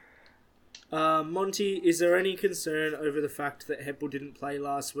 Monty, is there any concern over the fact that Heppel didn't play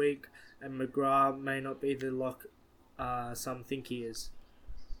last week and McGrath may not be the lock some think he is?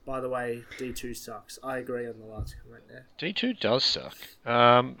 By the way, D2 sucks. I agree on the last comment there. D2 does suck.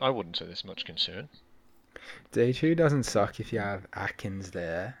 I wouldn't say there's much concern. D2 doesn't suck if you have Atkins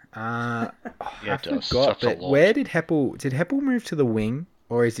there. Yeah, I it does. forgot, Sucks a but lot. where did Heppel move to the wing,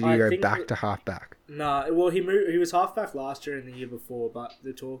 or did he I go think back that- to halfback? Nah, well, he was halfback last year and the year before, but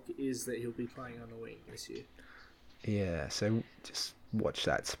the talk is that he'll be playing on the wing this year. Yeah, so just watch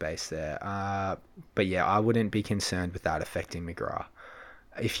that space there. But yeah, I wouldn't be concerned with that affecting McGrath.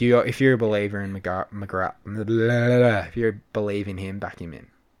 If you're a believer in McGrath, if you believe in him, back him in.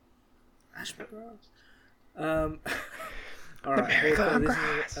 Ash McGrath. All right, America this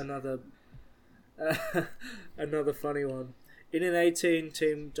grass. is another another funny one. In an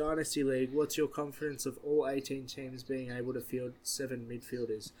 18-team dynasty league, what's your confidence of all 18 teams being able to field 7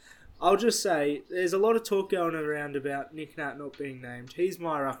 midfielders? I'll just say there's a lot of talk going around about Nick Nat not being named. He's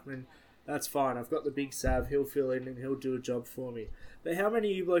my ruckman. That's fine. I've got the big Sav. He'll fill in and he'll do a job for me. But how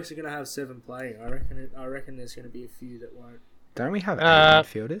many of you blokes are going to have 7 playing? I reckon there's going to be a few that won't. Don't we have 8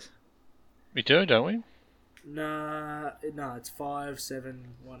 midfielders? We do, don't we? No, it's 5, 7,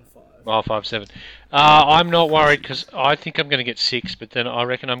 1, 5. Oh, 5, 7. I'm not worried because I think I'm going to get 6, but then I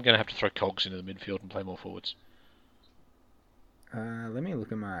reckon I'm going to have to throw Cogs into the midfield and play more forwards. Let me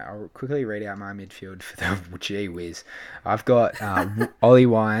look at I'll quickly read out my midfield for the gee whiz. I've got Ollie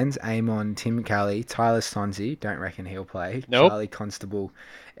Wines, Amon, Tim Kelly, Tyler Sonzi. Don't reckon he'll play. Nope. Charlie Constable,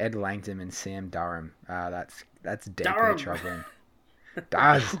 Ed Langdon, and Sam Durham. That's deeply Durham. troubling.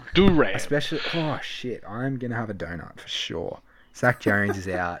 Does Durham. especially? Oh shit! I'm gonna have a donut for sure. Zach Jones is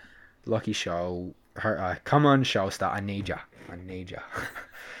out. Lockie Shoal. Come on, Shoalstar. I need ya. Fuck.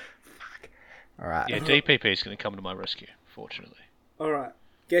 All right. Yeah, DPP is going to come to my rescue, fortunately. Alright,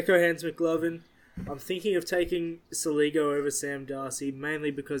 Gecko Hands McLovin. I'm thinking of taking Saligo over Sam Darcy,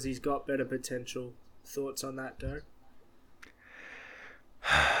 mainly because he's got better potential. Thoughts on that, Doe?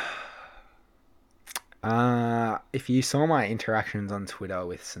 If you saw my interactions on Twitter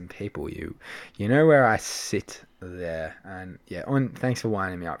with some people, you know where I sit there, and yeah, thanks for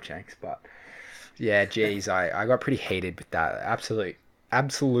winding me up, Shanks. But yeah, geez, I got pretty heated with that.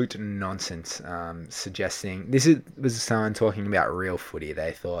 Absolute nonsense. Suggesting was someone talking about real footy.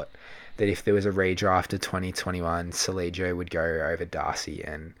 They thought that if there was a redraft of 2021, Saligo would go over Darcy,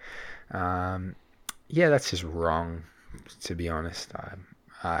 and yeah, that's just wrong. To be honest,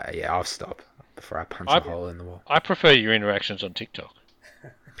 yeah, I'll stop before I punch a hole in the wall. I prefer your interactions on TikTok.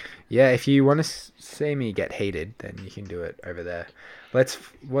 Yeah, if you want to see me get heated, then you can do it over there. What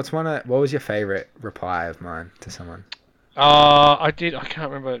was your favourite reply of mine to someone? I did. I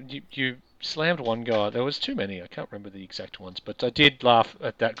can't remember. You slammed one guy. There was too many. I can't remember the exact ones, but I did laugh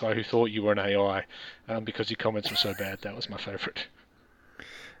at that guy who thought you were an AI because your comments were so bad. That was my favourite.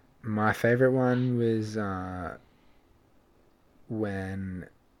 My favourite one was when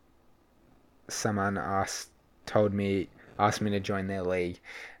someone asked me to join their league,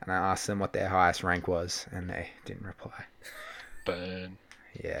 and I asked them what their highest rank was, and they didn't reply. Burn.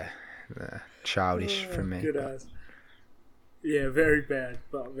 Yeah, childish from me. Good eyes. Yeah, very bad,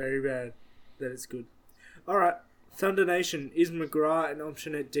 but very bad that it's good. Alright, Thunder Nation. Is McGrath an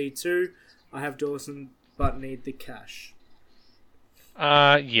option at D2? I have Dawson, but need the cash.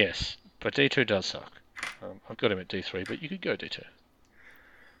 Yes, but D2 does suck. I've got him at D3, but you could go D2.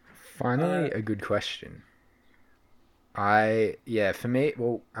 Finally, a good question. For me,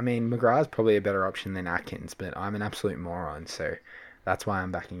 well, I mean, McGrath's probably a better option than Atkins, but I'm an absolute moron, so that's why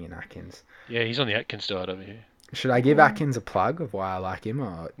I'm backing in Atkins. Yeah, he's on the Atkins diet over here. Should I give Atkins a plug of why I like him,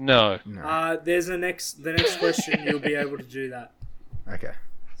 or No. There's the next question. You'll be able to do that. Okay.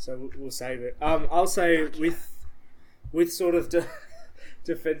 So we'll save it. I'll say with sort of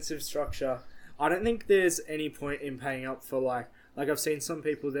defensive structure, I don't think there's any point in paying up for like I've seen some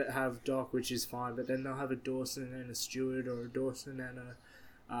people that have Doc, which is fine, but then they'll have a Dawson and a Stewart, or a Dawson and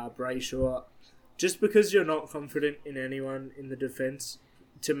a Brayshaw. Just because you're not confident in anyone in the defence,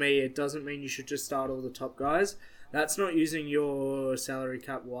 to me, it doesn't mean you should just start all the top guys. That's not using your salary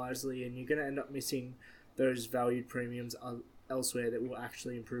cap wisely, and you're going to end up missing those valued premiums elsewhere that will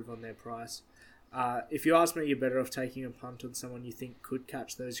actually improve on their price. If you ask me, you're better off taking a punt on someone you think could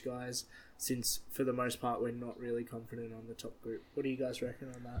catch those guys, since for the most part we're not really confident on the top group. What do you guys reckon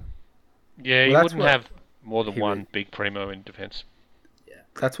on that? Yeah, you wouldn't have more than one big primo in defence. Yeah,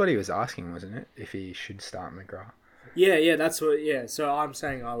 that's what he was asking, wasn't it? If he should start McGrath. Yeah, that's what. Yeah, so I'm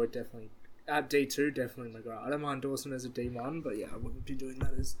saying I would definitely at D2, definitely McGrath. I don't mind Dawson as a D1, but yeah, I wouldn't be doing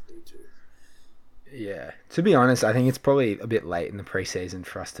that as D2. Yeah, to be honest, I think it's probably a bit late in the preseason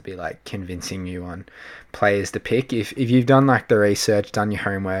for us to be like convincing you on players to pick. If you've done like the research, done your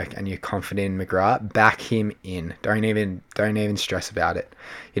homework, and you're confident in McGrath, back him in. Don't even stress about it.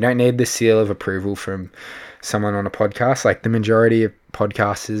 You don't need the seal of approval from someone on a podcast. Like the majority of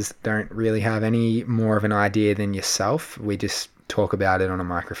podcasters don't really have any more of an idea than yourself. We just talk about it on a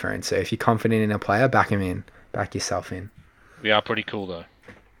microphone. So if you're confident in a player, back him in. Back yourself in. We are pretty cool though.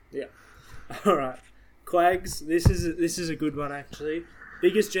 Yeah. All right. Quags, this is a good one actually.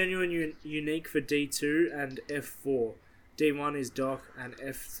 Biggest genuine unique for D2 and F4. D1 is Doc and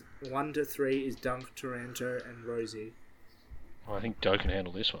F1 to 3 is Dunk, Taranto and Rosie. Well, I think Doe can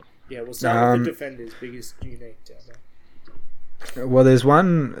handle this one. Yeah, we'll start with the defenders. Biggest unique down there. Well, there's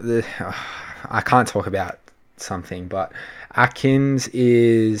one I can't talk about something, but Atkins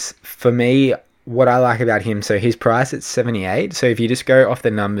is, for me, what I like about him. So his price at 78. So if you just go off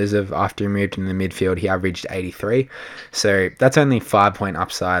the numbers of after he moved in the midfield, he averaged 83. So that's only 5-point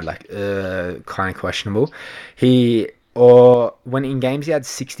upside, like kind of questionable. Or when in games he had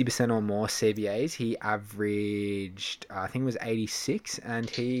 60% or more CBAs, he averaged, I think it was 86, and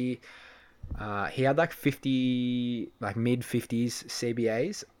he had like 50, like mid 50s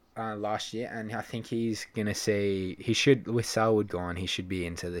CBAs last year, and I think he's gonna see, he should, with Selwood gone, he should be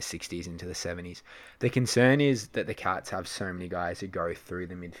into the 60s, into the 70s. The concern is that the Cats have so many guys who go through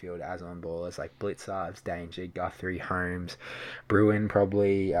the midfield as on ballers, like Blitzarves, Danger, Guthrie, Holmes, Bruin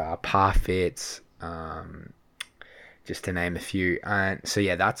probably, Parfits, just to name a few. And so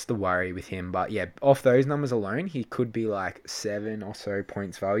yeah, that's the worry with him. But yeah, off those numbers alone, he could be like 7 or so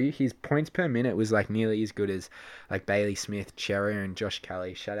points value. His points per minute was like nearly as good as like Bailey Smith, Cherry, and Josh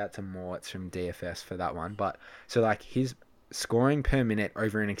Kelly. Shout out to Mortz from DFS for that one. But so like his scoring per minute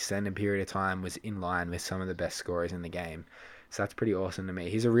over an extended period of time was in line with some of the best scorers in the game. So that's pretty awesome to me.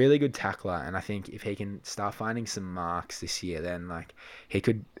 He's a really good tackler, and I think if he can start finding some marks this year, then like he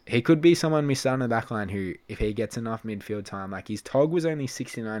could be someone we start on the back line who, if he gets enough midfield time, like his TOG was only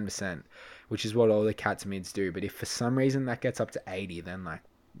 69%, which is what all the Cats mids do. But if for some reason that gets up to 80, then like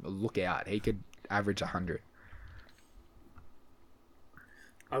look out, he could average 100.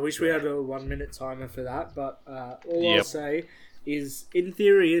 I wish we had a 1 minute timer for that, but all I'll say is, in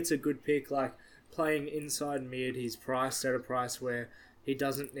theory, it's a good pick. Like, playing inside mid, he's priced at a price where he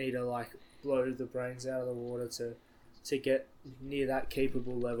doesn't need to like blow the brains out of the water to get near that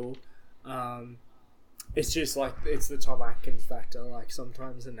capable level. It's just like, it's the Tom Atkins factor. Like,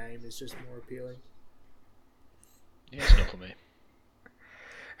 sometimes the name is just more appealing. Yeah, it's not for me.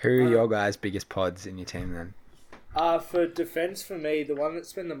 Who are your guys' biggest pods in your team then? For defence, for me, the one that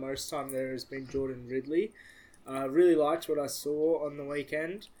spent the most time there has been Jordan Ridley. Really liked what I saw on the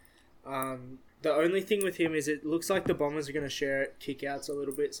weekend. The only thing with him is it looks like the Bombers are going to share kickouts a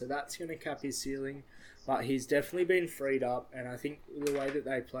little bit, so that's going to cap his ceiling. But he's definitely been freed up, and I think the way that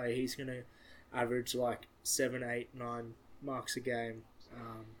they play, he's going to average like 7, 8, 9 marks a game.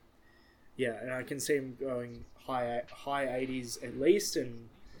 And I can see him going high 80s at least, and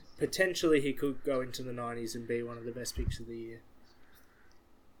potentially he could go into the 90s and be one of the best picks of the year.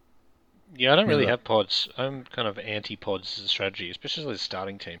 Yeah, I don't really have pods. I'm kind of anti-pods as a strategy, especially the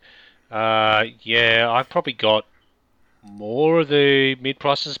starting team. I've probably got more of the mid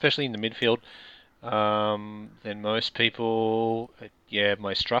prices, especially in the midfield, than most people.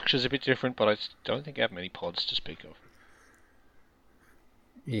 My structure's a bit different, but I don't think I have many pods to speak of.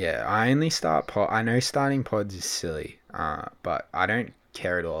 Yeah, I only start pod. I know starting pods is silly, but I don't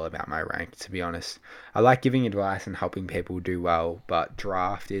care at all about my rank, to be honest. I like giving advice and helping people do well, but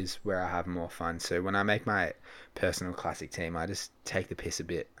draft is where I have more fun. So when I make my personal classic team, I just take the piss a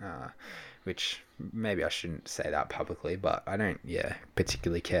bit, which maybe I shouldn't say that publicly, but I don't,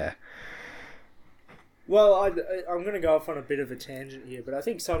 particularly care. Well, I'm going to go off on a bit of a tangent here, but I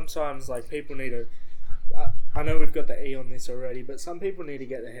think sometimes like people need to... I know we've got the E on this already, but some people need to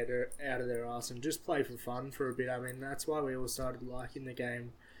get their head out of their arse and just play for fun for a bit. I mean, that's why we all started liking the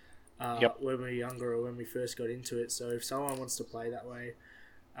game when we were younger or when we first got into it. So if someone wants to play that way,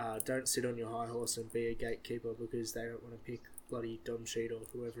 don't sit on your high horse and be a gatekeeper because they don't want to pick bloody Dom Sheet or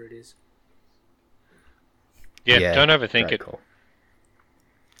whoever it is. Yeah, don't overthink it.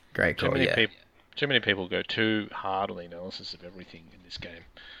 Great call, Too many people go too hard on the analysis of everything in this game.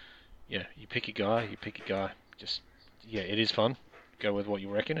 Yeah, you pick a guy. Just, it is fun. Go with what you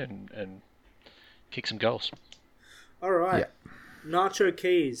reckon and kick some goals. All right. Yeah. Nacho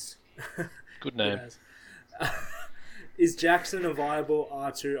Keys. Good name. Is Jackson a viable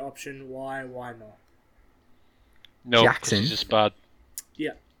R2 option? Why not? No, Jackson? He's a spud.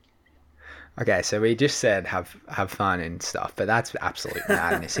 Yeah. Okay, so we just said have fun and stuff, but that's absolute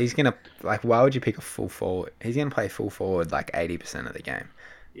madness. He's going to, like, why would you pick a full forward? He's going to play full forward like 80% of the game.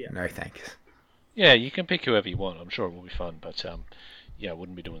 Yeah. No thanks. Yeah, you can pick whoever you want. I'm sure it will be fun, but I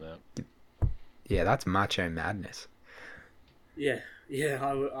wouldn't be doing that. Yeah, that's macho madness. Yeah,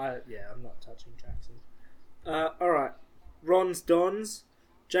 I'm not touching Jackson. Alright. Ron's Dons.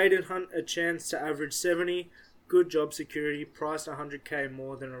 Jaden Hunt a chance to average 70. Good job security. Priced 100k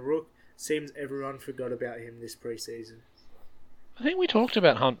more than a rook. Seems everyone forgot about him this preseason. I think we talked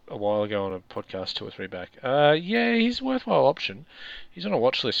about Hunt a while ago on a podcast 2 or 3 back. Yeah, he's a worthwhile option. He's on a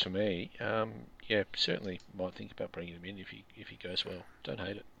watch list for me. Yeah, certainly might think about bringing him in if he goes well. Don't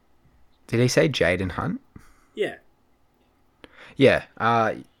hate it. Did he say Jaden Hunt? Yeah. Yeah.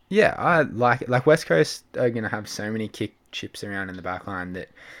 Yeah, I like it. Like, West Coast are going to have so many kick chips around in the back line that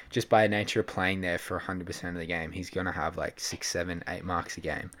just by nature of playing there for 100% of the game, he's going to have like 6, 7, 8 marks a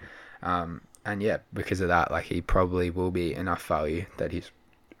game. And yeah, because of that, like, he probably will be enough value that he's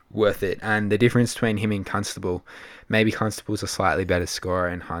worth it. And the difference between him and Constable, maybe Constable's a slightly better scorer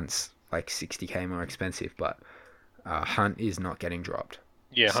and Hunt's like 60k more expensive, but Hunt is not getting dropped.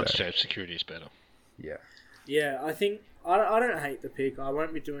 Yeah, Hunt's security is better. Yeah. Yeah, I think I don't hate the pick. I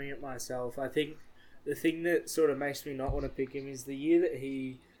won't be doing it myself. I think the thing that sort of makes me not want to pick him is the year that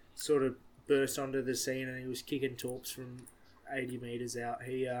he sort of burst onto the scene and he was kicking torps from 80 metres out.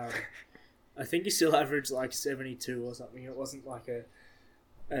 He, I think he still averaged like 72 or something. It wasn't like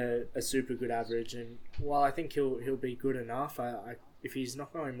a super good average. And while I think he'll be good enough, if he's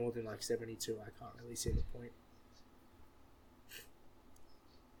not going more than like 72, I can't really see the point.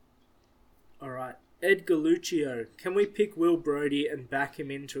 All right. Ed Galuccio. Can we pick Will Brodie and back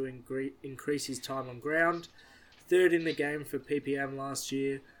him in to increase his time on ground? Third in the game for PPM last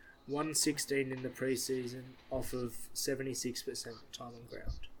year. 116 in the preseason off of 76% time on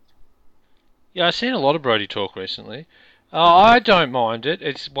ground. Yeah, I've seen a lot of Brodie talk recently. I don't mind it.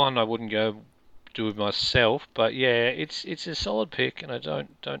 It's one I wouldn't go do it myself, but yeah, it's a solid pick, and I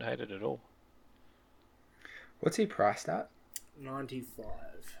don't hate it at all. What's he priced at? 95.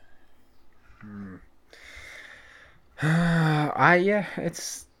 Yeah,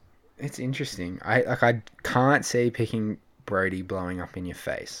 it's interesting. I can't see picking Brodie blowing up in your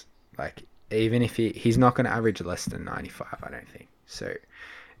face. Like, even if he's not going to average less than 95, I don't think. So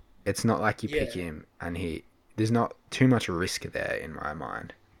it's not like you pick him and there's not too much risk there in my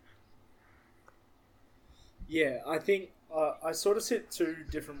mind. Yeah, I think I sort of sit two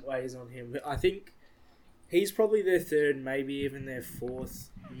different ways on him. I think he's probably their third, maybe even their fourth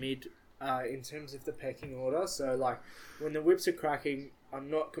mid in terms of the pecking order. So, like, when the whips are cracking,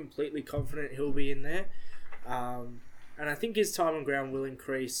 I'm not completely confident he'll be in there. And I think his time on ground will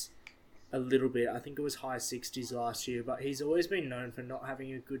increase a little bit. I think it was high 60s last year, but he's always been known for not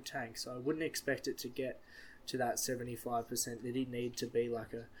having a good tank, so I wouldn't expect it to get to that 75% that he'd need to be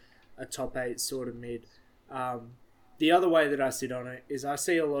like a top 8 sort of mid. The other way that I sit on it is I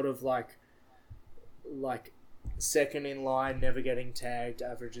see a lot of like second in line, never getting tagged,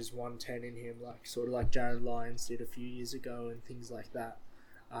 averages 110 in him, like sort of like Jared Lyons did a few years ago and things like that.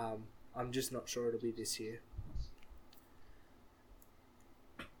 I'm just not sure it'll be this year.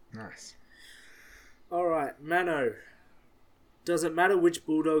 Nice. Alright, Mano. Does it matter which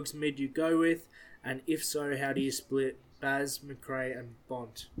Bulldogs mid you go with? And if so, how do you split Baz, McRae and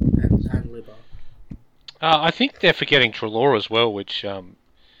Bont and Libba? I think they're forgetting Treloar as well, which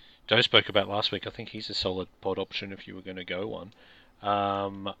Joe spoke about last week. I think he's a solid pod option if you were going to go one.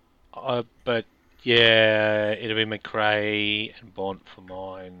 But yeah, it'll be McRae and Bont for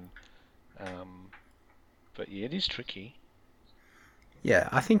mine. But yeah, it is tricky. Yeah,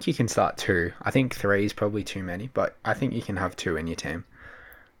 I think you can start 2. I think 3 is probably too many, but I think you can have 2 in your team.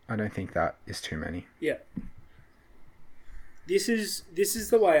 I don't think that is too many. Yeah. This is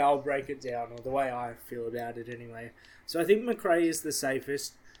the way I'll break it down, or the way I feel about it anyway. So I think McRae is the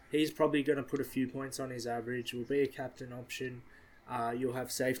safest. He's probably going to put a few points on his average. Will be a captain option. You'll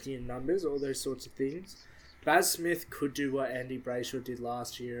have safety in numbers, all those sorts of things. Baz Smith could do what Andy Brayshaw did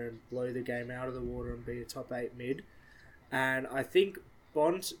last year and blow the game out of the water and be a top 8 mid. And I think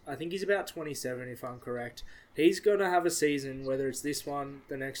Bont, I think he's about 27 if I'm correct. He's going to have a season, whether it's this one,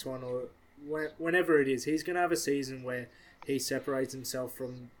 the next one, or whenever it is, he's going to have a season where he separates himself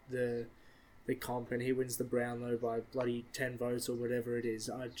from the comp and he wins the Brownlow by bloody 10 votes or whatever it is.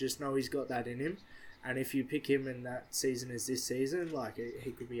 I just know he's got that in him. And if you pick him and that season is this season, like,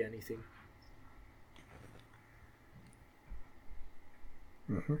 he could be anything.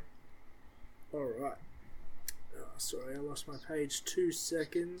 Mm-hmm. Alright. Oh, sorry, I lost my page. 2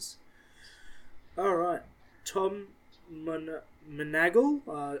 seconds. Alright. Tom Managle?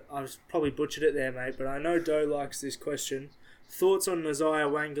 I've probably butchered it there, mate, but I know Doe likes this question. Thoughts on Nasiah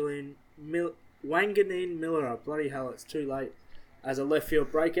Wanganeen Miller? Bloody hell, it's too late. As a left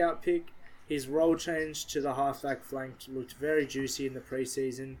field breakout pick, his role change to the halfback flank looked very juicy in the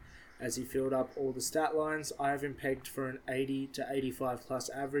preseason as he filled up all the stat lines. I have him pegged for an 80 to 85 plus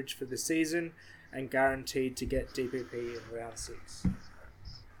average for the season, and guaranteed to get DPP in round 6.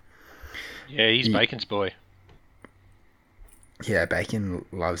 Yeah, he's Bacon's boy. Yeah, Bacon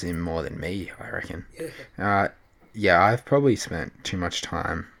loves him more than me, I reckon. Yeah. Yeah, I've probably spent too much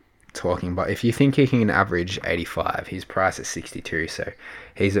time talking, but if you think he can average 85, his price is 62, so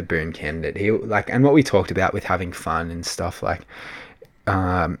he's a boom candidate. And what we talked about with having fun and stuff, like,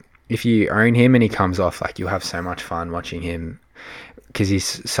 if you own him and he comes off, like, you'll have so much fun watching him because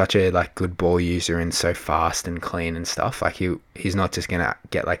he's such a like good ball user and so fast and clean and stuff. Like he's not just gonna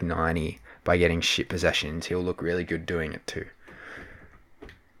get like 90 by getting shit possessions. He'll look really good doing it too.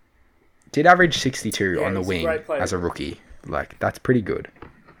 Did average 62 on the wing as a rookie. Like, that's pretty good.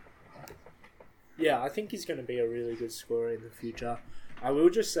 Yeah, I think he's going to be a really good scorer in the future. I will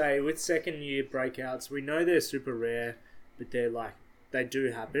just say, with second-year breakouts, we know they're super rare, but they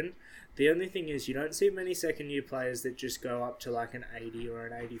do happen. The only thing is, you don't see many second-year players that just go up to like an 80 or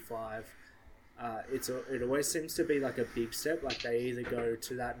an 85. It always seems to be like a big step. Like, they either go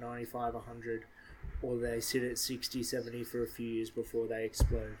to that 95, 100, or they sit at 60, 70 for a few years before they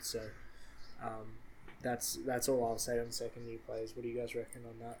explode. So, that's all I'll say on second-year players. What do you guys reckon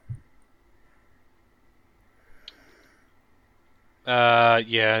on that?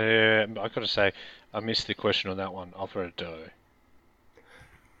 Yeah, I got to say, I missed the question on that one. I'll throw a doe.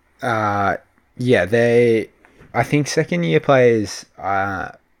 Yeah, I think second year players,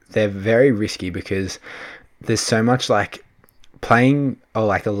 they're very risky because there's so much like playing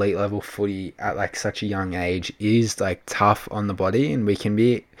like elite level footy at like such a young age is like tough on the body, and we can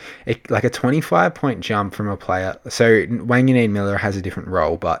be like a 25-point jump from a player. So Wanganeen Miller has a different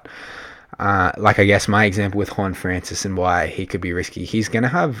role, but like I guess my example with Juan Francis and why he could be risky, he's going to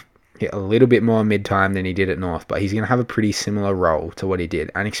have a little bit more mid-time than he did at North, but he's going to have a pretty similar role to what he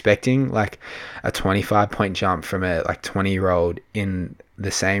did. And expecting like a 25-point jump from a like 20-year-old in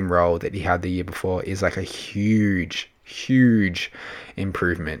the same role that he had the year before is like a huge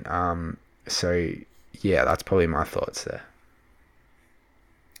improvement. So yeah, that's probably my thoughts there.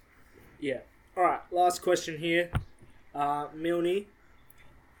 Yeah. All right, last question here. Milne.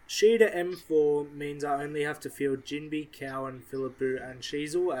 She to M4 means I only have to field Jinby, Cowan, Philippou and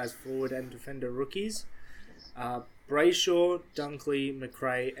Sheasel as forward and defender rookies. Brayshaw, Dunkley,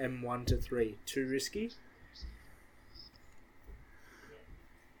 McRae, M1 to 3. Too risky?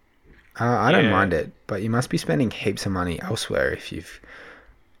 I don't mind it, but you must be spending heaps of money elsewhere if you've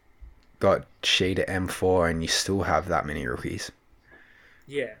got She to M4 and you still have that many rookies.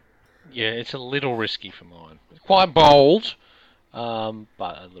 Yeah. Yeah, it's a little risky for mine. Quite bold.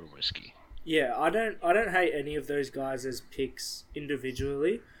 But a little risky. Yeah, I don't hate any of those guys as picks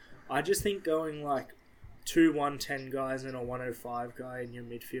individually. I just think going like 2 110 guys and a 105 guy in your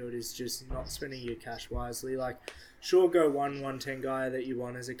midfield is just not spending your cash wisely. Like, sure, go 110 guy that you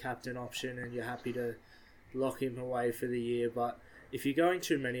want as a captain option and you're happy to lock him away for the year, but if you're going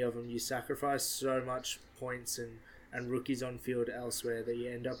too many of them, you sacrifice so much points and rookies on field elsewhere that you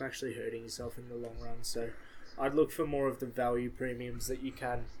end up actually hurting yourself in the long run. So I'd look for more of the value premiums that you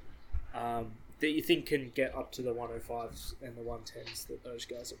can, that you think can get up to the 105s and the 110s that those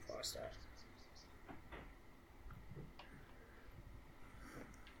guys are priced at.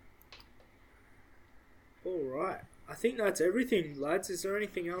 All right, I think that's everything, lads. Is there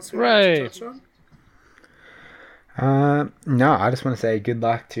anything else we want to touch on? No, I just want to say good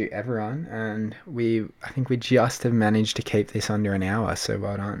luck to everyone, and I think we just have managed to keep this under an hour, so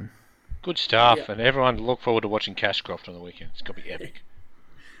well done. Good stuff, yeah. And everyone look forward to watching Cashcroft on the weekend. It's going to be epic.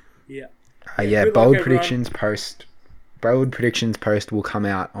 Yeah. Bold predictions post will come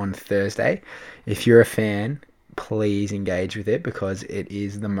out on Thursday. If you're a fan, please engage with it because it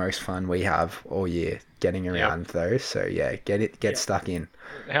is the most fun we have all year getting around those. So yeah, get stuck in.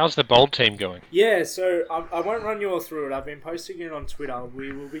 How's the bold team going? Yeah, so I won't run you all through it. I've been posting it on Twitter.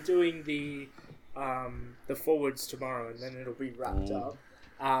 We will be doing the forwards tomorrow, and then it'll be wrapped up.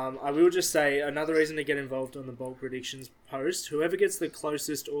 I will just say another reason to get involved on the bold predictions post. Whoever gets the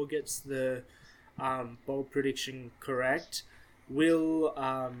closest or gets the bold prediction correct will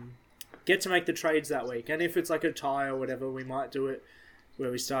get to make the trades that week. And if it's like a tie or whatever, we might do it where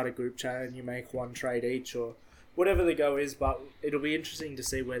we start a group chat and you make one trade each or whatever the go is. But it'll be interesting to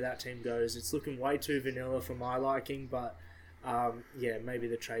see where that team goes. It's looking way too vanilla for my liking, but maybe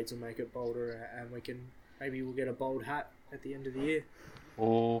the trades will make it bolder and maybe we'll get a bold hat at the end of the year.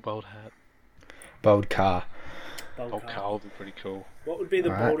 Oh, bold hat. Bold car. Bold car would be pretty cool. What would be the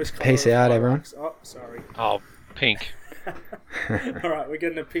boldest colour? Peace out, everyone. Oh, sorry. Oh, pink. Alright, we're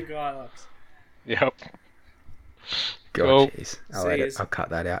getting a pink Hilux. Yep. God, jeez. I'll cut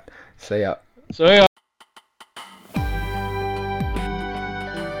that out. See ya.